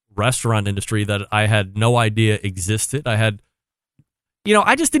and restaurant industry that I had no idea existed.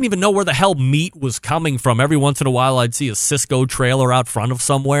 I just didn't even know where the hell meat was coming from. Every once in a while, I'd see a Cisco trailer out front of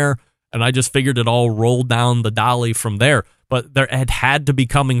somewhere, and I just figured it all rolled down the dolly from there. But there had to be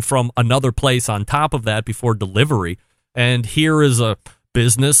coming from another place on top of that before delivery. And here is a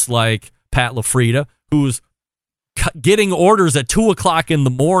business like Pat LaFrida, who's getting orders at 2 o'clock in the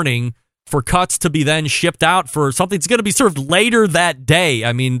morning for cuts to be then shipped out for something that's going to be served later that day.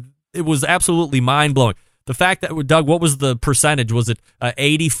 I mean, it was absolutely mind-blowing. The fact that, Doug, what was the percentage? Was it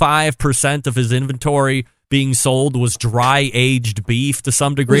 85% of his inventory being sold was dry-aged beef to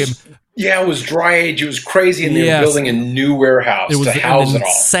some degree? It was dry-aged. It was crazy, and they were building a new warehouse to house it all. It was an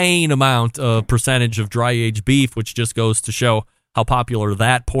insane amount of percentage of dry-aged beef, which just goes to show how popular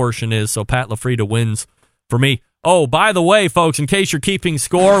that portion is. So Pat LaFrida wins for me. Oh, by the way, folks, in case you're keeping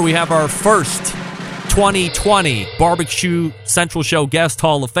score, we have our first 2020 Barbecue Central Show Guest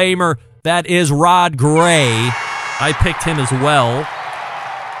Hall of Famer. That is Rod Gray. I picked him as well.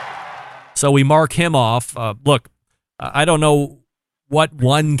 So we mark him off. Look, I don't know what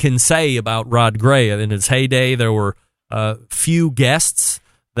one can say about Rod Gray. In his heyday, there were few guests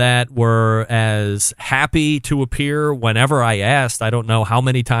that were as happy to appear whenever I asked. I don't know how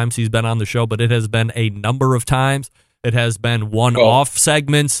many times he's been on the show, but it has been a number of times. It has been one-off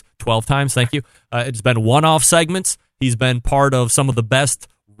segments, 12 times, thank you. It's been one-off segments. He's been part of some of the best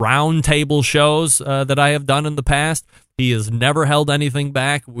roundtable shows that I have done in the past. He has never held anything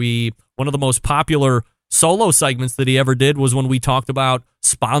back. One of the most popular solo segments that he ever did was when we talked about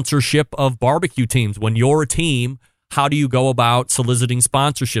sponsorship of barbecue teams. When you're a team, how do you go about soliciting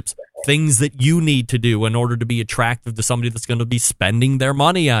sponsorships? Things that you need to do in order to be attractive to somebody that's going to be spending their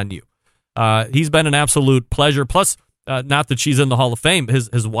money on you. He's been an absolute pleasure. Plus, not that she's in the Hall of Fame,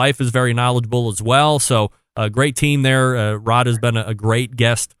 his wife is very knowledgeable as well. So a great team there. Rod has been a great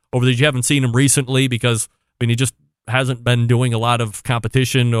guest over there. You haven't seen him recently because he just hasn't been doing a lot of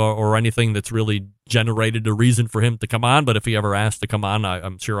competition or anything that's really generated a reason for him to come on. But if he ever asked to come on,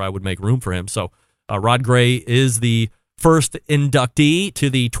 I'm sure I would make room for him. So Rod Gray is the first inductee to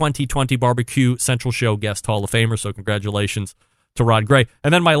the 2020 Barbecue Central Show Guest Hall of Famer. So congratulations to Rod Gray.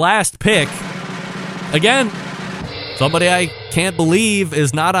 And then my last pick, again, somebody I can't believe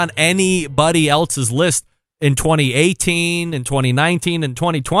is not on anybody else's list in 2018, in 2019, and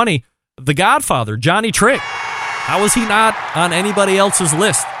 2020, The Godfather, Johnny Trigg. How is he not on anybody else's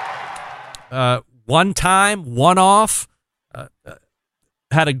list? One time, one off,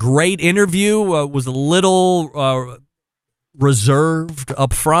 had a great interview, was a little reserved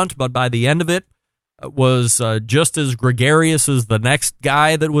up front, but by the end of it, was just as gregarious as the next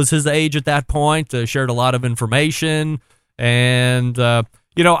guy that was his age at that point, shared a lot of information. And,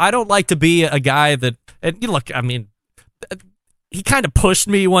 I don't like to be a guy that, and look, he kind of pushed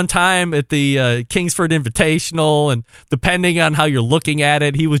me one time at the Kingsford Invitational, and depending on how you're looking at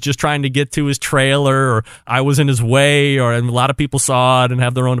it, he was just trying to get to his trailer, or I was in his way, and a lot of people saw it and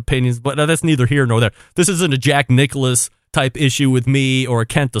have their own opinions, but that's neither here nor there. This isn't a Jack Nicklaus type issue with me or a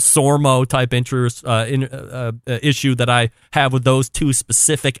Kent DeSormo type issue that I have with those two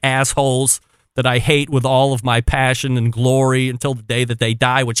specific assholes that I hate with all of my passion and glory until the day that they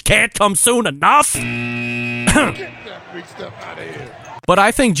die, which can't come soon enough. But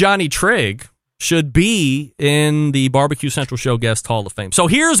I think Johnny Trigg should be in the Barbecue Central Show Guest Hall of Fame. So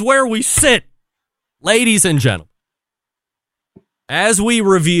here's where we sit, ladies and gentlemen. As we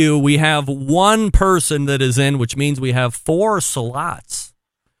review, we have one person that is in, which means we have 4 slots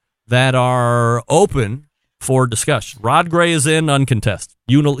that are open for discussion. Rod Gray is in, uncontested.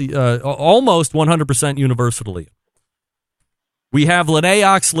 Almost 100% universally. We have Lene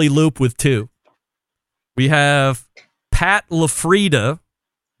Oxley-Loop with 2. We have Pat LaFrida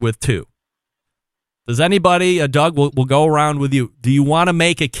with 2. Does anybody, Doug, we'll go around with you. Do you want to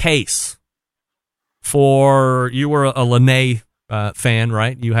make a case for, you were a Lene fan,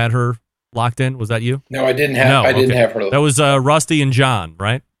 right? You had her locked in. Was that you? No, I didn't have. I didn't have her. That was Rusty and John,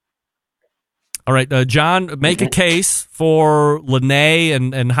 right? All right, John, make a case for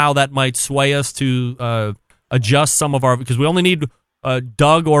Lene and how that might sway us to adjust some of our, because we only need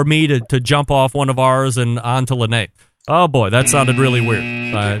Doug or me to jump off one of ours and onto Lene. Oh boy, that sounded really weird.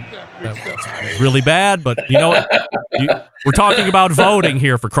 That was really bad, but you know what? We're talking about voting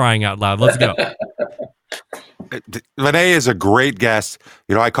here, for crying out loud. Let's go. Lene is a great guest.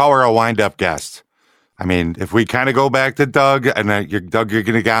 I call her a wind-up guest. If we kind of go back to Doug, and Doug, you're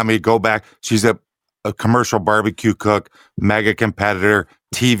going to got me, go back. She's a commercial barbecue cook, mega competitor,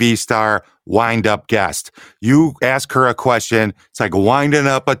 TV star, wind-up guest. You ask her a question, it's like winding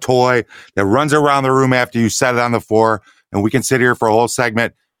up a toy that runs around the room after you set it on the floor, and we can sit here for a whole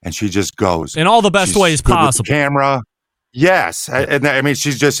segment, and she just goes. In all the best ways possible. Camera. Yes.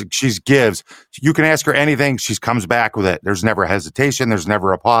 She gives. You can ask her anything. She comes back with it. There's never hesitation. There's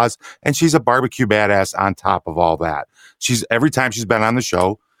never a pause. And she's a barbecue badass on top of all that. Every time she's been on the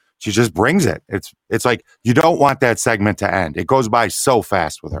show, she just brings it. It's like, you don't want that segment to end. It goes by so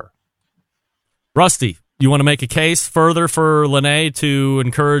fast with her. Rusty, you want to make a case further for Lene to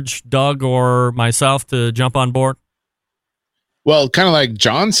encourage Doug or myself to jump on board? Well, kind of like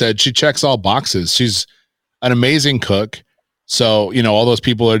John said, she checks all boxes. She's an amazing cook. So, all those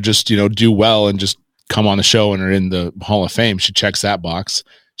people are just, do well and just come on the show and are in the Hall of Fame. She checks that box.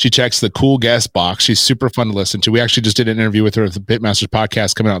 She checks the cool guest box. She's super fun to listen to. We actually just did an interview with her at the Pitmasters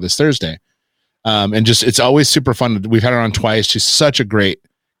podcast coming out this Thursday. It's always super fun. We've had her on twice. She's such a great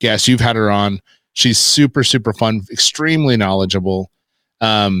guest. You've had her on. She's super, super fun, extremely knowledgeable.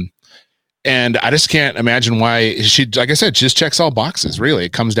 And I just can't imagine why she, like I said, she just checks all boxes. Really,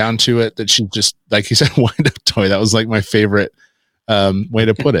 it comes down to it that she just, like he said, wind-up toy. That was like my favorite way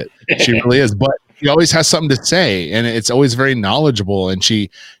to put it. She really is, but she always has something to say, and it's always very knowledgeable. And she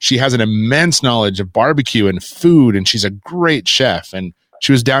has an immense knowledge of barbecue and food, and she's a great chef. And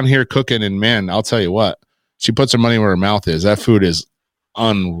She was down here cooking, and man, I'll tell you what, she puts her money where her mouth is. That food is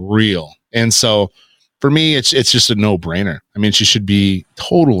unreal. And so for me, it's just a no-brainer. I mean, she should be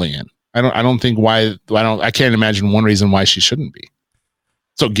totally in. I can't imagine one reason why she shouldn't be.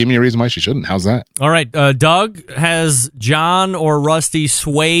 So give me a reason why she shouldn't. How's that? All right. Doug, has John or Rusty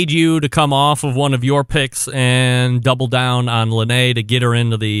swayed you to come off of one of your picks and double down on Lene to get her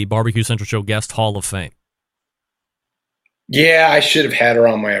into the Barbecue Central Show Guest Hall of Fame? Yeah, I should have had her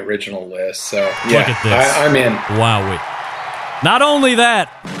on my original list. So yeah, look at this. I'm in. Wowee. Not only that,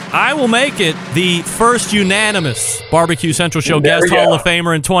 I will make it the first unanimous Barbecue Central Show Guest Hall of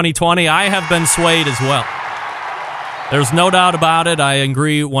Famer in 2020. I have been swayed as well. There's no doubt about it. I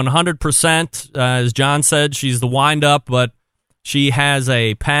agree 100%. As John said, she's the wind-up, but she has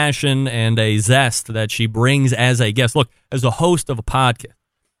a passion and a zest that she brings as a guest. Look, as a host of a podcast,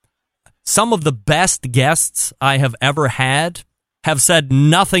 some of the best guests I have ever had have said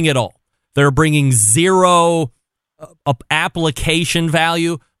nothing at all. They're bringing zero application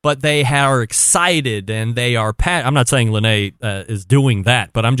value, but they are excited and they are I'm not saying Lene is doing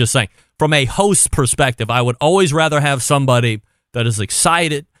that, but I'm just saying from a host perspective, I would always rather have somebody that is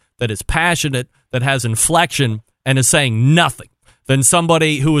excited, that is passionate, that has inflection, and is saying nothing than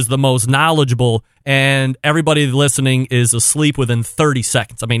somebody who is the most knowledgeable and everybody listening is asleep within 30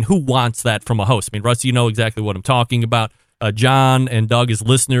 seconds. I mean, who wants that from a host? I mean, Russ, you know exactly what I'm talking about. John and Doug as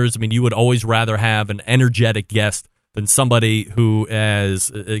listeners, I mean, you would always rather have an energetic guest than somebody who is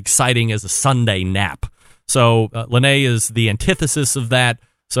exciting as a Sunday nap. So Lene is the antithesis of that.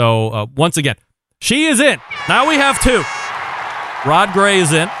 So once again, she is in. Now we have two. Rod Gray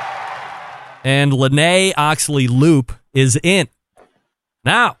is in, and Lene Oxley Loop is in.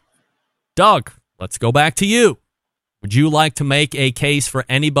 Now, Doug, let's go back to you. Would you like to make a case for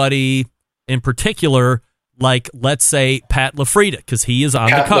anybody in particular, like, let's say, Pat LaFrieda, because he is on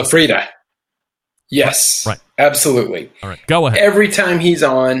the cover? Pat LaFrieda. Yes. Right. Absolutely. All right. Go ahead. Every time he's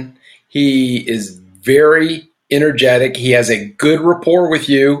on, he is very energetic. He has a good rapport with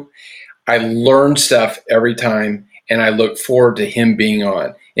you. I learn stuff every time, and I look forward to him being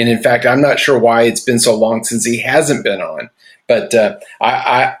on. And in fact, I'm not sure why it's been so long since he hasn't been on, but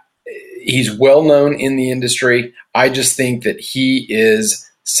he's well known in the industry. I just think that he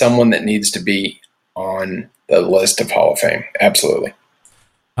is someone that needs to be on the list of Hall of Fame. Absolutely.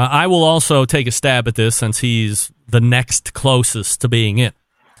 I will also take a stab at this since he's the next closest to being in.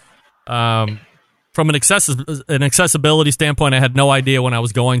 From an accessibility standpoint, I had no idea when I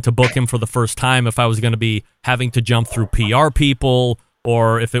was going to book him for the first time if I was going to be having to jump through PR people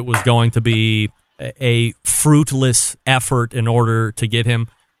or if it was going to be a fruitless effort in order to get him.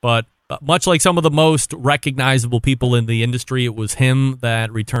 But much like some of the most recognizable people in the industry, it was him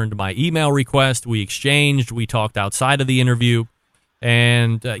that returned my email request. We exchanged. We talked outside of the interview.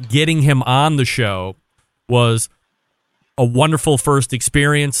 And getting him on the show was a wonderful first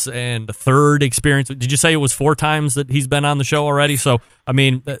experience and a third experience. Did you say it was 4 times that he's been on the show already? So, I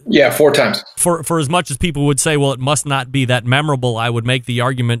mean... yeah, 4 times. For as much as people would say, well, it must not be that memorable, I would make the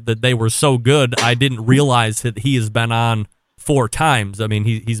argument that they were so good, I didn't realize that he has been on 4 times. I mean,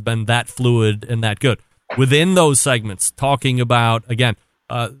 he's been that fluid and that good. Within those segments, talking about, again...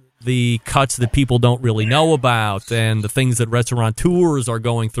 the cuts that people don't really know about and the things that restaurateurs are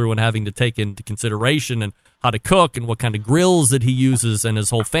going through and having to take into consideration and how to cook and what kind of grills that he uses and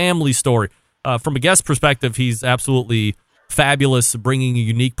his whole family story. From a guest perspective, he's absolutely fabulous, bringing a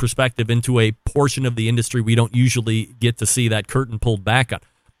unique perspective into a portion of the industry we don't usually get to see that curtain pulled back on.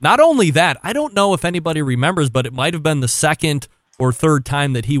 Not only that, I don't know if anybody remembers, but it might have been the second or third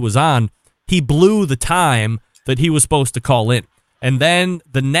time that he was on. He blew the time that he was supposed to call in. And then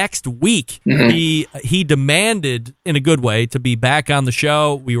the next week, he demanded, in a good way, to be back on the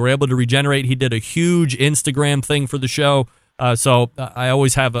show. We were able to regenerate. He did a huge Instagram thing for the show. So I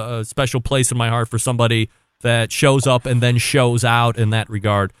always have a special place in my heart for somebody that shows up and then shows out in that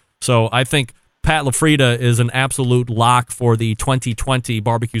regard. So I think Pat LaFrieda is an absolute lock for the 2020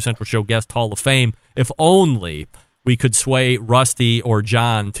 Barbecue Central Show Guest Hall of Fame. If only we could sway Rusty or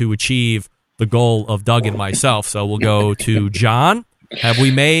John to achieve the goal of Doug and myself. So we'll go to John. Have we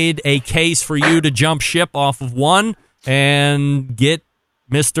made a case for you to jump ship off of one and get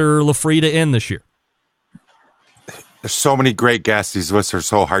Mr. LaFrieda in this year? There's so many great guests. These lists are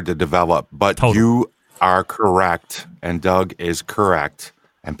so hard to develop, but You are correct, and Doug is correct,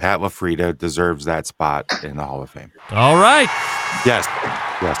 and Pat LaFrieda deserves that spot in the Hall of Fame. All right. Yes.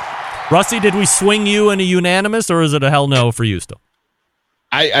 Rusty, did we swing you in a unanimous, or is it a hell no for you still?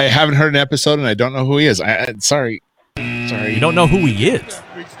 I haven't heard an episode, and I don't know who he is. Sorry. You don't know who he is?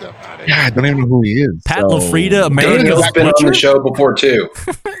 Yeah, I don't even know who he is. Pat so. LaFrida, America's Daniel's been on the show before too.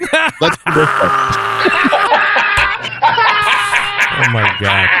 Let's do this one. Oh my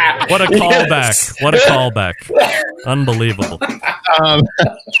God. What a callback. Yes. What a callback. Unbelievable.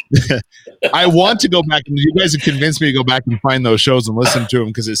 I want to go back, and you guys have convinced me to go back and find those shows and listen to them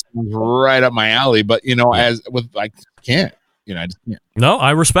because it's right up my alley. But, as with, I can't. I just can't. No,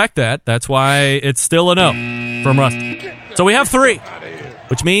 I respect that. That's why it's still a no from Rusty. So we have 3,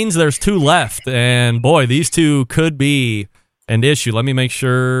 which means there's 2 left. And, boy, these 2 could be an issue. Let me make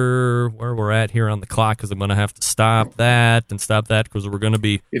sure where we're at here on the clock because I'm going to have to stop that because we're going to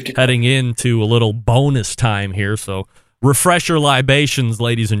be heading into a little bonus time here. So refresh your libations,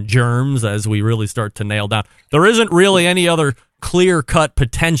 ladies and germs, as we really start to nail down. There isn't really any other clear-cut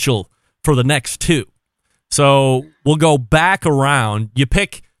potential for the next 2. So we'll go back around. You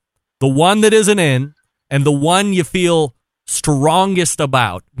pick the one that isn't in and the one you feel strongest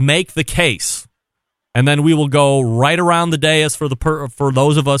about. Make the case. And then we will go right around the dais for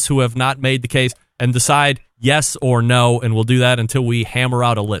those of us who have not made the case and decide yes or no, and we'll do that until we hammer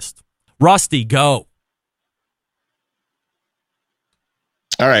out a list. Rusty, go.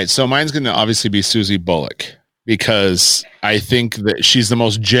 All right, so mine's going to obviously be Susie Bullock because I think that she's the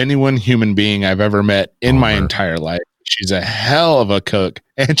most genuine human being I've ever met in my entire life. She's a hell of a cook,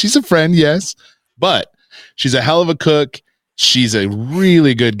 and she's a friend, yes, but she's a hell of a cook. She's a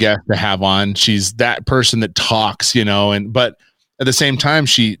really good guest to have on. She's that person that talks, but at the same time,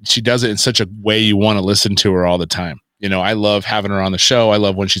 she does it in such a way you want to listen to her all the time. I love having her on the show. I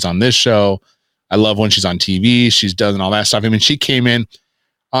love when she's on this show. I love when she's on TV. She's done all that stuff. I mean, she came in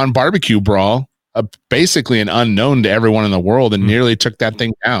on Barbecue Brawl, basically an unknown to everyone in the world, and nearly took that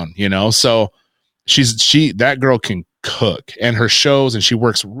thing down. So that girl can cook, and her shows, and she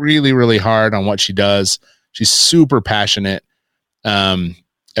works really, really hard on what she does. She's super passionate.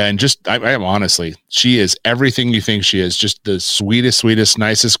 And just, I honestly, she is everything you think she is. Just the sweetest,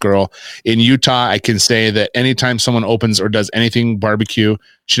 nicest girl in Utah. I can say that anytime someone opens or does anything barbecue,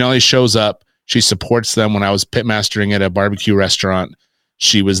 she not only shows up, she supports them. When I was pitmastering at a barbecue restaurant,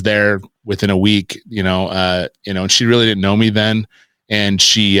 she was there within a week, and she really didn't know me then. And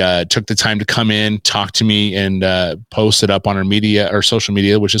she took the time to come in, talk to me, and post it up on her media or social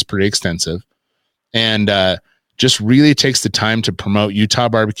media, which is pretty extensive. And just really takes the time to promote Utah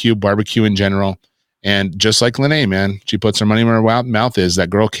barbecue in general. And just like Lene, man, she puts her money where her mouth is.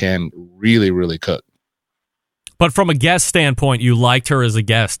 That girl can really, really cook. But from a guest standpoint, you liked her as a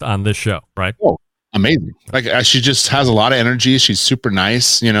guest on this show, right? Oh, amazing. Like she just has a lot of energy. She's super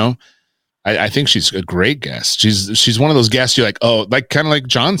nice, I think she's a great guest. She's one of those guests you're like, oh, like kind of like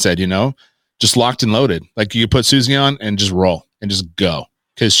John said, just locked and loaded. Like you put Susie on and just roll and just go.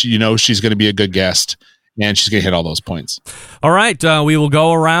 Because she's going to be a good guest, and she's going to hit all those points. All right, we will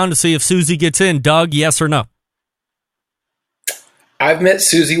go around to see if Susie gets in. Doug, yes or no? I've met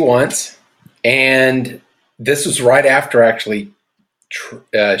Susie once, and this was right after actually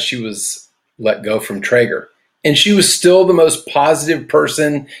she was let go from Traeger. And she was still the most positive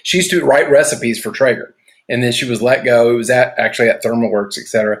person. She used to write recipes for Traeger. And then she was let go. It was actually at ThermalWorks, et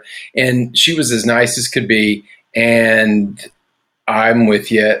cetera. And she was as nice as could be. And I'm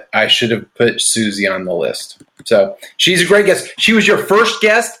with you. I should have put Susie on the list. So she's a great guest. She was your first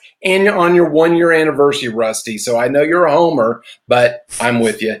guest and on your 1-year anniversary, Rusty. So I know you're a homer, but I'm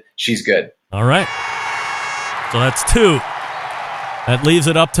with you. She's good. All right. So that's 2. That leaves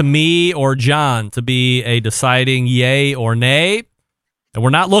it up to me or John to be a deciding yay or nay. And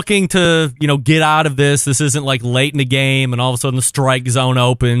we're not looking to, get out of this. This isn't like late in the game and all of a sudden the strike zone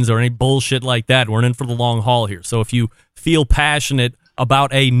opens or any bullshit like that. We're in for the long haul here. So if you feel passionate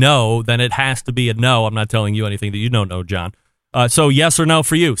about a no, then it has to be a no. I'm not telling you anything that you don't know, John. So yes or no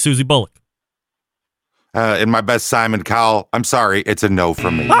for you, Susie Bullock? In my best Simon Cowell, I'm sorry, it's a no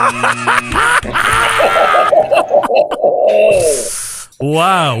from me.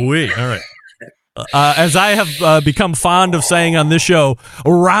 Wow-wee. All right. As I have become fond of saying on this show,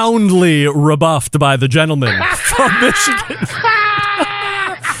 roundly rebuffed by the gentleman from Michigan.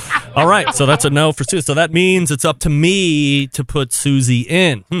 All right, so that's a no for Susie. So that means it's up to me to put Susie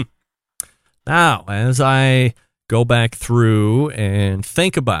in. Now, as I go back through and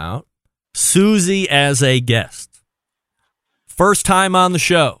think about Susie as a guest, first time on the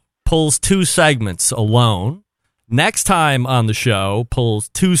show, pulls 2 segments alone. Next time on the show, pulls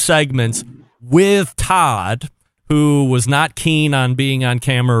 2 segments with Todd, who was not keen on being on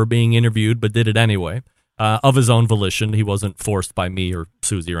camera or being interviewed, but did it anyway, of his own volition. He wasn't forced by me or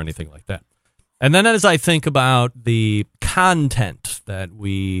Susie or anything like that. And then as I think about the content that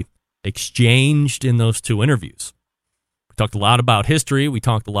we exchanged in those 2 interviews, We talked a lot about history. We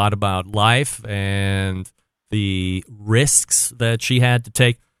talked a lot about life and the risks that she had to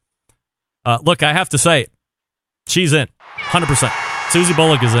take. Look, I have to say, she's in 100%. Susie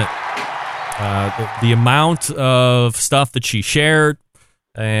Bullock is in. The amount of stuff that she shared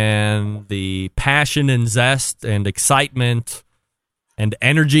and the passion and zest and excitement and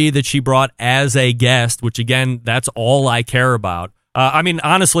energy that she brought as a guest, which, again, that's all I care about. I mean,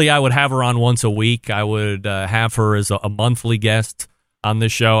 honestly, I would have her on once a week. I would have her as a monthly guest on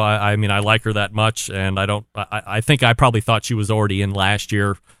this show. I mean, I like her that much, and I think I probably thought she was already in last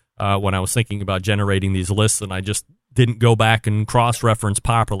year when I was thinking about generating these lists, and I just didn't go back and cross-reference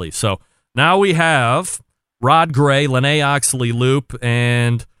properly. So now we have Rod Gray, Lene Oxley-Loop,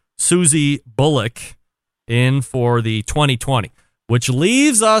 and Susie Bullock in for the 2020, which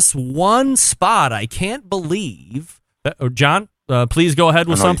leaves us one spot. I can't believe that, John, please go ahead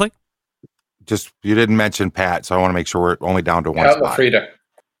with something. You didn't mention Pat, so I want to make sure we're only down to one spot. Frida.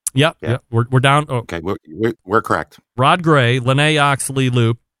 Yep. We're down. Oh. Okay, we're correct. Rod Gray, Lene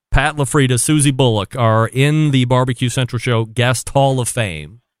Oxley-Loop, Pat LaFrida, Susie Bullock are in the Barbecue Central Show Guest Hall of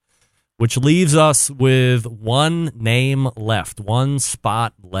Fame, which leaves us with one name left, one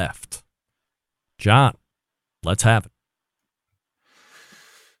spot left. John, let's have it.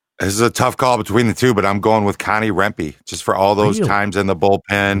 This is a tough call between the two, but I'm going with Connie Rempe just for all those times in the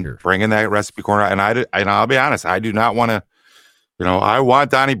bullpen, bringing that recipe corner. And I'll be honest, I do not want to, I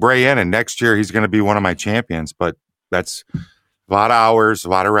want Donnie Bray in, and next year he's going to be one of my champions. But that's a lot of hours, a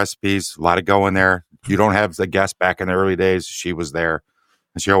lot of recipes, a lot of going there. You don't have the guest back in the early days. She was there,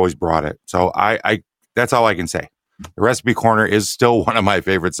 and she always brought it. So I that's all I can say. The Recipe Corner is still one of my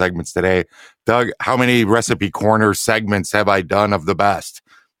favorite segments today. Doug, how many Recipe Corner segments have I done of the best?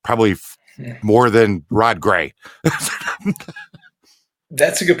 Probably more than Rod Gray.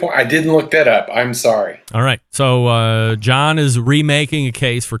 That's a good point. I didn't look that up. I'm sorry. All right. So John is remaking a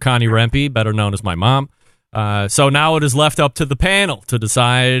case for Connie Rempe, better known as my mom. So now it is left up to the panel to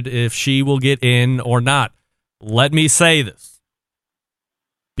decide if she will get in or not. Let me say this.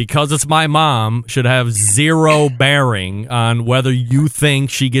 Because it's my mom, should have zero bearing on whether you think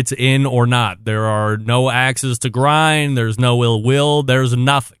she gets in or not. There are no axes to grind. There's no ill will. There's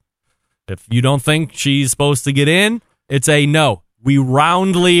nothing. If you don't think she's supposed to get in, it's a no. We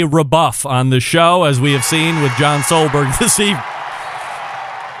roundly rebuff on the show, as we have seen with John Solberg this evening.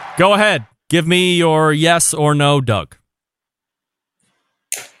 Go ahead. Give me your yes or no, Doug.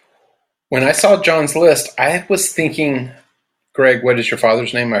 When I saw John's list, I was thinking... Greg, what is your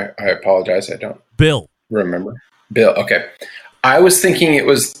father's name? I apologize. I don't Bill. Remember. Bill. Okay. I was thinking it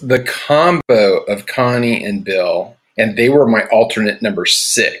was the combo of Connie and Bill, and they were my alternate number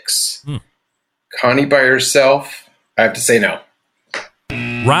 6. Connie by herself, I have to say no.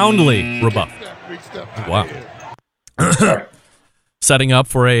 Roundly rebuff. Wow. Setting up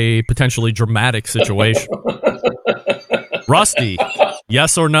for a potentially dramatic situation. Rusty,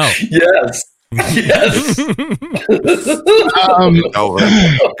 yes or no? Yes. Yes. It's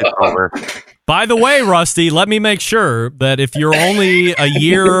over. By the way, Rusty, let me make sure that if you're only a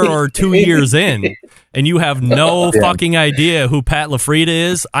year or 2 years in and you have no fucking idea who Pat LaFrida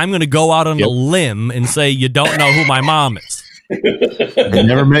is, I'm going to go out on a limb and say you don't know who my mom is. I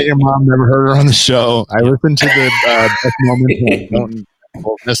never met your mom, never heard her on the show. I listened to the best moment.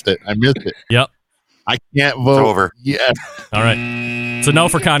 Missed it. I missed it. Yep. I can't vote. It's over. Yeah. All right. It's a no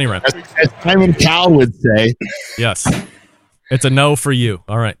for Connie Rempe. As Simon Cowell would say. Yes. It's a no for you.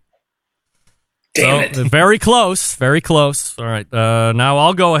 All right. Damn it. Very close. Very close. All right. Now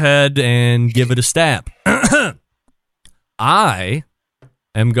I'll go ahead and give it a stab. I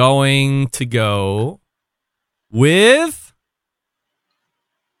am going to go with...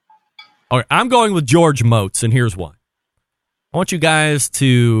 All right, I'm going with George Moats, and here's why. I want you guys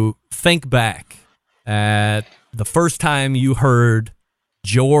to think back at the first time you heard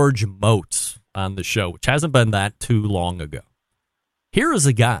George Moats on the show, which hasn't been that too long ago. Here is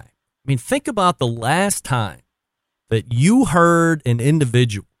a guy. I mean, think about the last time that you heard an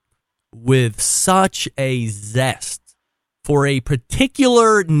individual with such a zest for a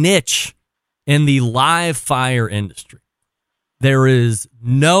particular niche in the live fire industry. There is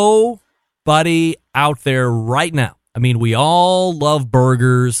nobody out there right now. I mean, we all love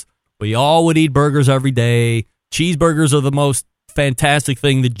burgers. We all would eat burgers every day. Cheeseburgers are the most fantastic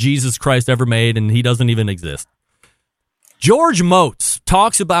thing that Jesus Christ ever made, and he doesn't even exist. George Moats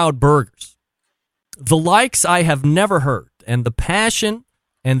talks about burgers, the likes I have never heard, and the passion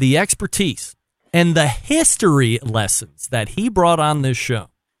and the expertise and the history lessons that he brought on this show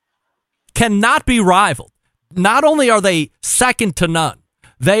cannot be rivaled. Not only are they second to none,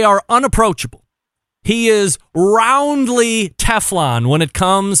 they are unapproachable. He is roundly Teflon when it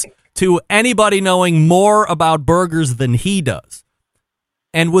comes to anybody knowing more about burgers than he does.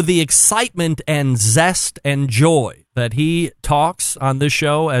 And with the excitement and zest and joy that he talks on this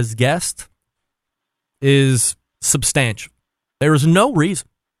show as guest is substantial. There is no reason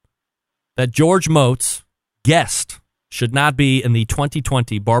that George Moats, guest, should not be in the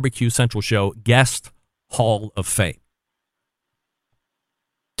 2020 Barbecue Central Show Guest Hall of Fame.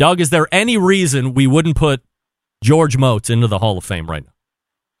 Doug, is there any reason we wouldn't put George Moats into the Hall of Fame right now?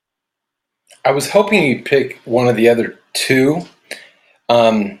 I was hoping you'd pick one of the other two.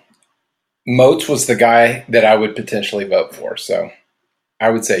 Moats was the guy that I would potentially vote for, so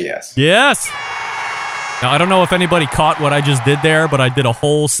I would say yes. Yes. Now, I don't know if anybody caught what I just did there, but I did a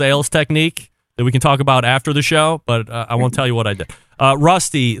whole sales technique that we can talk about after the show, but I won't tell you what I did.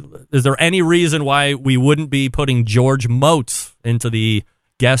 Rusty, is there any reason why we wouldn't be putting George Moats into the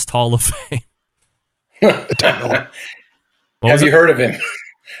Guest Hall of Fame? I don't know. Have you heard of him?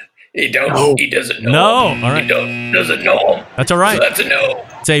 He don't. No. He doesn't know. No, all right. He doesn't know him. That's all right. So that's a no.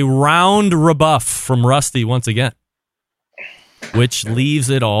 It's a round rebuff from Rusty once again, which leaves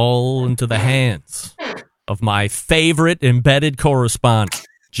it all into the hands of my favorite embedded correspondent,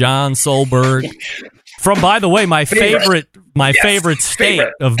 John Solberg, from, by the way, my favorite state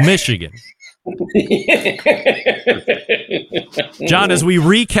of Michigan. John, as we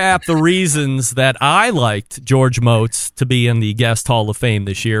recap the reasons that I liked George Moats to be in the Guest Hall of Fame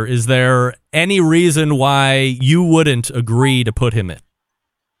this year, is there any reason why you wouldn't agree to put him in?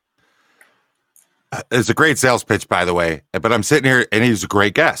 It's a great sales pitch, by the way, but I'm sitting here and he's a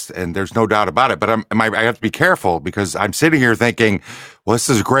great guest and there's no doubt about it. But I have to be careful because I'm sitting here thinking, well, this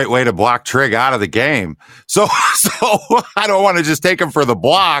is a great way to block Trig out of the game. So I don't want to just take him for the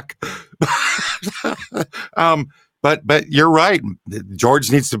block. But you're right.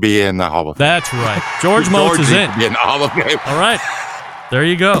 George needs to be in the Hall of Fame. That's right. George Moats is in. To be in the Hall of Fame. All right. There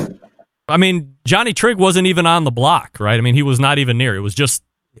you go. I mean, Johnny Trigg wasn't even on the block, right? I mean, he was not even near. It was just,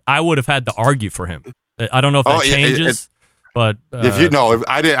 I would have had to argue for him. I don't know if that changes, but if you know,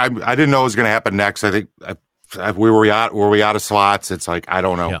 I didn't know it was going to happen next. I think were we out of slots? It's like I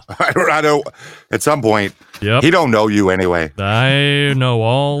don't know. Yeah. I don't. At some point, he don't know you anyway. I know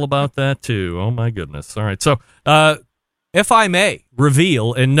all about that too. Oh my goodness! All right, so if I may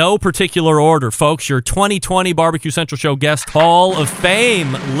reveal in no particular order, folks, your 2020 Barbecue Central Show Guest Hall of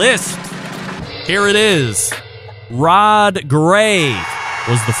Fame list. Here it is. Rod Gray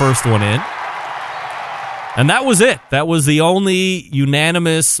was the first one in. And that was it. That was the only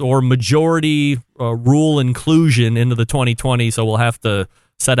unanimous or majority rule inclusion into the 2020, so we'll have to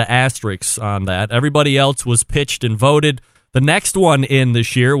set an asterisk on that. Everybody else was pitched and voted. The next one in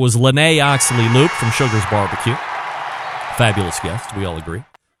this year was Lene Oxley-Loop from Sugar's Barbecue. Fabulous guest, we all agree.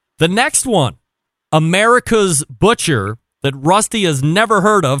 The next one, America's Butcher, that Rusty has never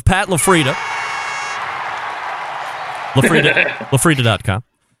heard of, Pat LaFrida. LaFrida.com.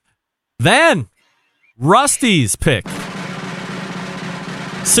 Then Rusty's pick,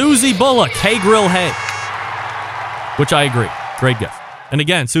 Susie Bullock, Hey Grill Hey, which I agree. Great guest. And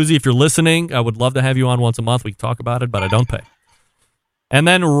again, Susie, if you're listening, I would love to have you on once a month. We can talk about it, but I don't pay. And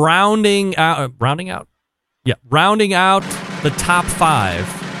then rounding out the top five,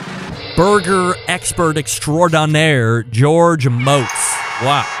 burger expert extraordinaire, George Moats.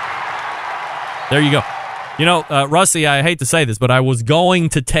 Wow. There you go. You know, Rusty, I hate to say this, but I was going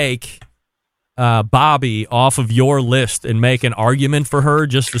to take Bobby off of your list and make an argument for her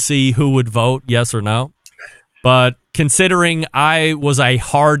just to see who would vote yes or no. But considering I was a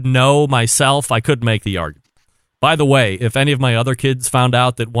hard no myself, I couldn't make the argument. By the way, if any of my other kids found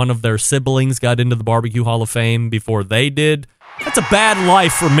out that one of their siblings got into the Barbecue Hall of Fame before they did, that's a bad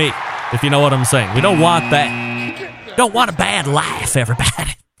life for me, if you know what I'm saying. We don't want that. Don't want a bad life,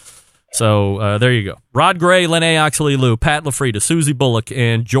 everybody. So there you go. Rod Gray, Lene Oxley-Lou, Pat LaFrida, Susie Bullock,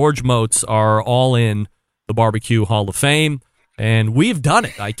 and George Moats are all in the Barbecue Hall of Fame. And we've done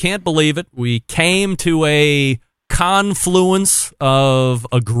it. I can't believe it. We came to a confluence of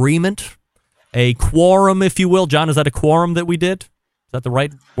agreement, a quorum, if you will. John, is that a quorum that we did? Is that the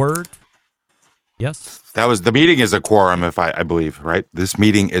right word? Yes? That was, the meeting is a quorum, I believe, right? This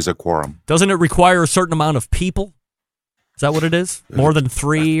meeting is a quorum. Doesn't it require a certain amount of people? Is that what it is? More than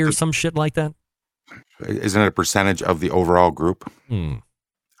 3 or some shit like that? Isn't it a percentage of the overall group?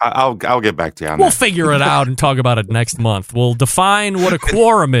 I'll get back to you on that. We'll figure it out and talk about it next month. We'll define what a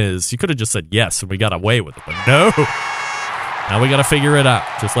quorum is. You could have just said yes and we got away with it, but no. Now we got to figure it out,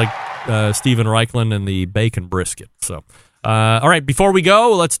 just like Stephen Reichlin and the bacon brisket. So, all right, before we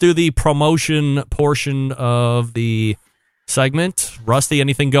go, let's do the promotion portion of the segment. Rusty,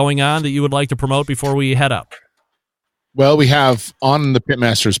 anything going on that you would like to promote before we head up? Well, we have on the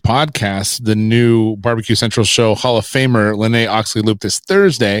Pitmasters podcast the new Barbecue Central show Hall of Famer Lene Oxley-Loop this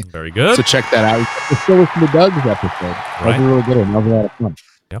Thursday. Very good. So check that out. Still listen to Doug's episode. That was a really good one. That was a lot of fun.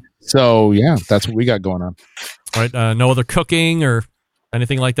 Yep. So, yeah, that's what we got going on. All right. No other cooking or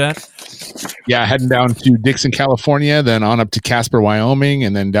anything like that? Yeah, heading down to Dixon, California, then on up to Casper, Wyoming,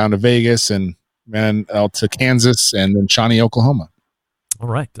 and then down to Vegas, and then out to Kansas, and then Shawnee, Oklahoma. All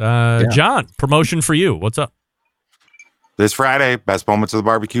right. John, promotion for you. What's up? This Friday, best moments of the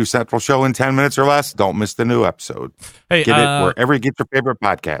Barbecue Central show in 10 minutes or less. Don't miss the new episode. Hey, get it wherever you get your favorite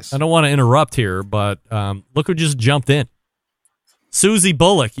podcast. I don't want to interrupt here, but look who just jumped in. Susie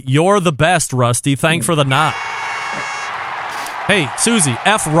Bullock, you're the best, Rusty. Thank for the knot. Hey, Susie,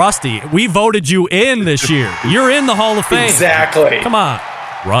 F. Rusty, we voted you in this year. You're in the Hall of Fame. Exactly. Come on,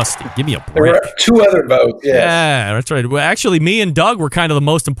 Rusty, give me a break. There were 2 other votes. Yes. Yeah, that's right. Well, actually, me and Doug were kind of the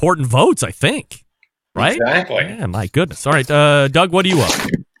most important votes, I think. Right? Exactly. Yeah, my goodness. All right, Doug, what are you up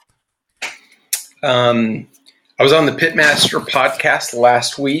to? I was on the Pitmaster podcast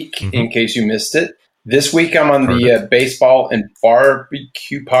last week, in case you missed it. This week, I'm on the Baseball and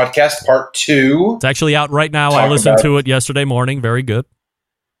Barbecue podcast, part 2. It's actually out right now. I listened to it yesterday morning. Very good.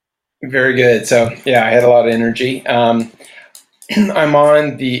 Very good. So, yeah, I had a lot of energy. I'm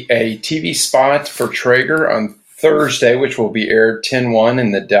on a TV spot for Traeger on Thursday, which will be aired 10/1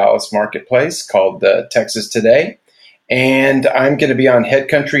 in the Dallas marketplace, called Texas Today. And I'm going to be on Head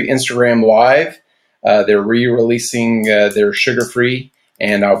Country Instagram Live. They're re-releasing their sugar-free,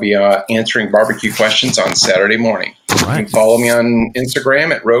 and I'll be answering barbecue questions on Saturday morning. Right. You can follow me on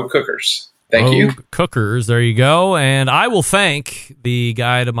Instagram at Rogue Cookers. Thank you. Cookers, there you go. And I will thank the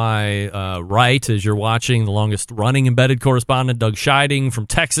guy to my right as you're watching, the longest-running embedded correspondent, Doug Scheiding from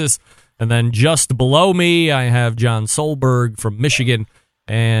Texas. And then just below me, I have John Solberg from Michigan.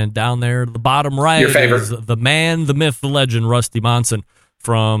 And down there at the bottom right is the man, the myth, the legend, Rusty Monson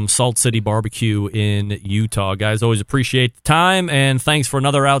from Salt City Barbecue in Utah. Guys, always appreciate the time. And thanks for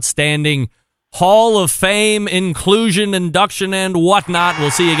another outstanding Hall of Fame inclusion, induction, and whatnot.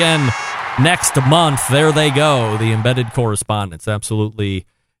 We'll see you again next month. There they go, the embedded correspondents. Absolutely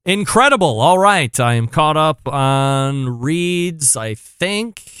incredible. All right, I am caught up on reads, I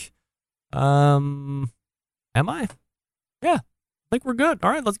think. Am I? Yeah, I think we're good. All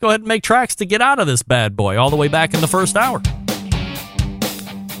right, let's go ahead and make tracks to get out of this bad boy all the way back in the first hour.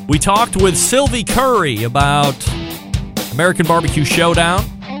 We talked with Sylvie Curry about American Barbecue Showdown.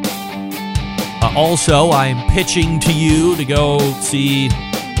 Also, I'm pitching to you to go see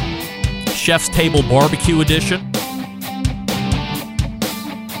Chef's Table Barbecue Edition.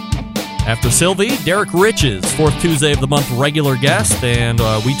 After Sylvie, Derek Riches, 4th Tuesday of the month regular guest, and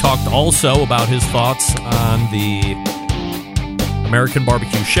we talked also about his thoughts on the American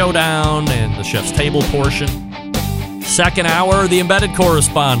Barbecue Showdown and the Chef's Table portion. Second hour, the embedded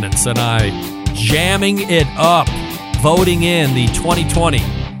correspondents, and I jamming it up, voting in the 2020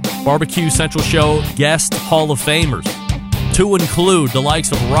 Barbecue Central Show Guest Hall of Famers, to include the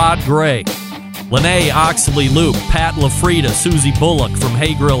likes of Rod Gray, Lene Oxley-Loop, Pat LaFrida, Susie Bullock from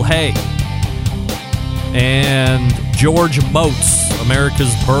Hay Grill Hay, and George Moats,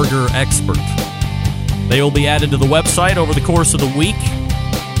 America's burger expert. They will be added to the website over the course of the week.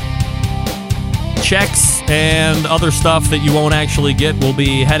 Checks and other stuff that you won't actually get will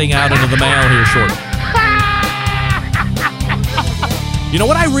be heading out into the mail here shortly. You know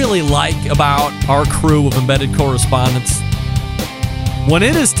what I really like about our crew of embedded correspondents? When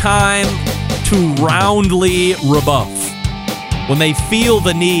it is time to roundly rebuff, when they feel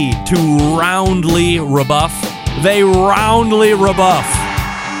the need to roundly rebuff, they roundly rebuff.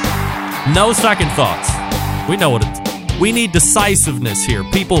 No second thoughts. We know what it's. We need decisiveness here.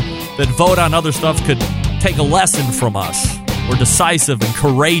 People that vote on other stuff could take a lesson from us. We're decisive and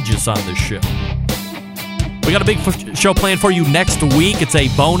courageous on this show. We got a big show planned for you next week. It's a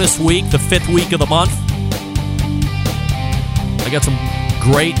bonus week, the 5th week of the month. I got some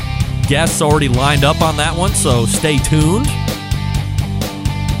great guests already lined up on that one, so stay tuned.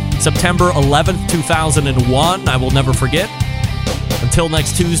 September 11th, 2001, I will never forget. Until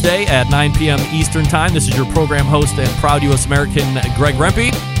next Tuesday at 9 p.m. Eastern Time, this is your program host and proud U.S. American, Greg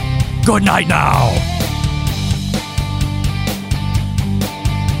Rempe. Good night now.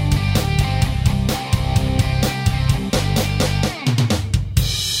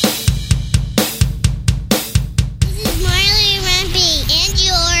 This is Marley Rempe, and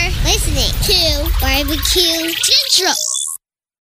you're listening to Barbecue Central.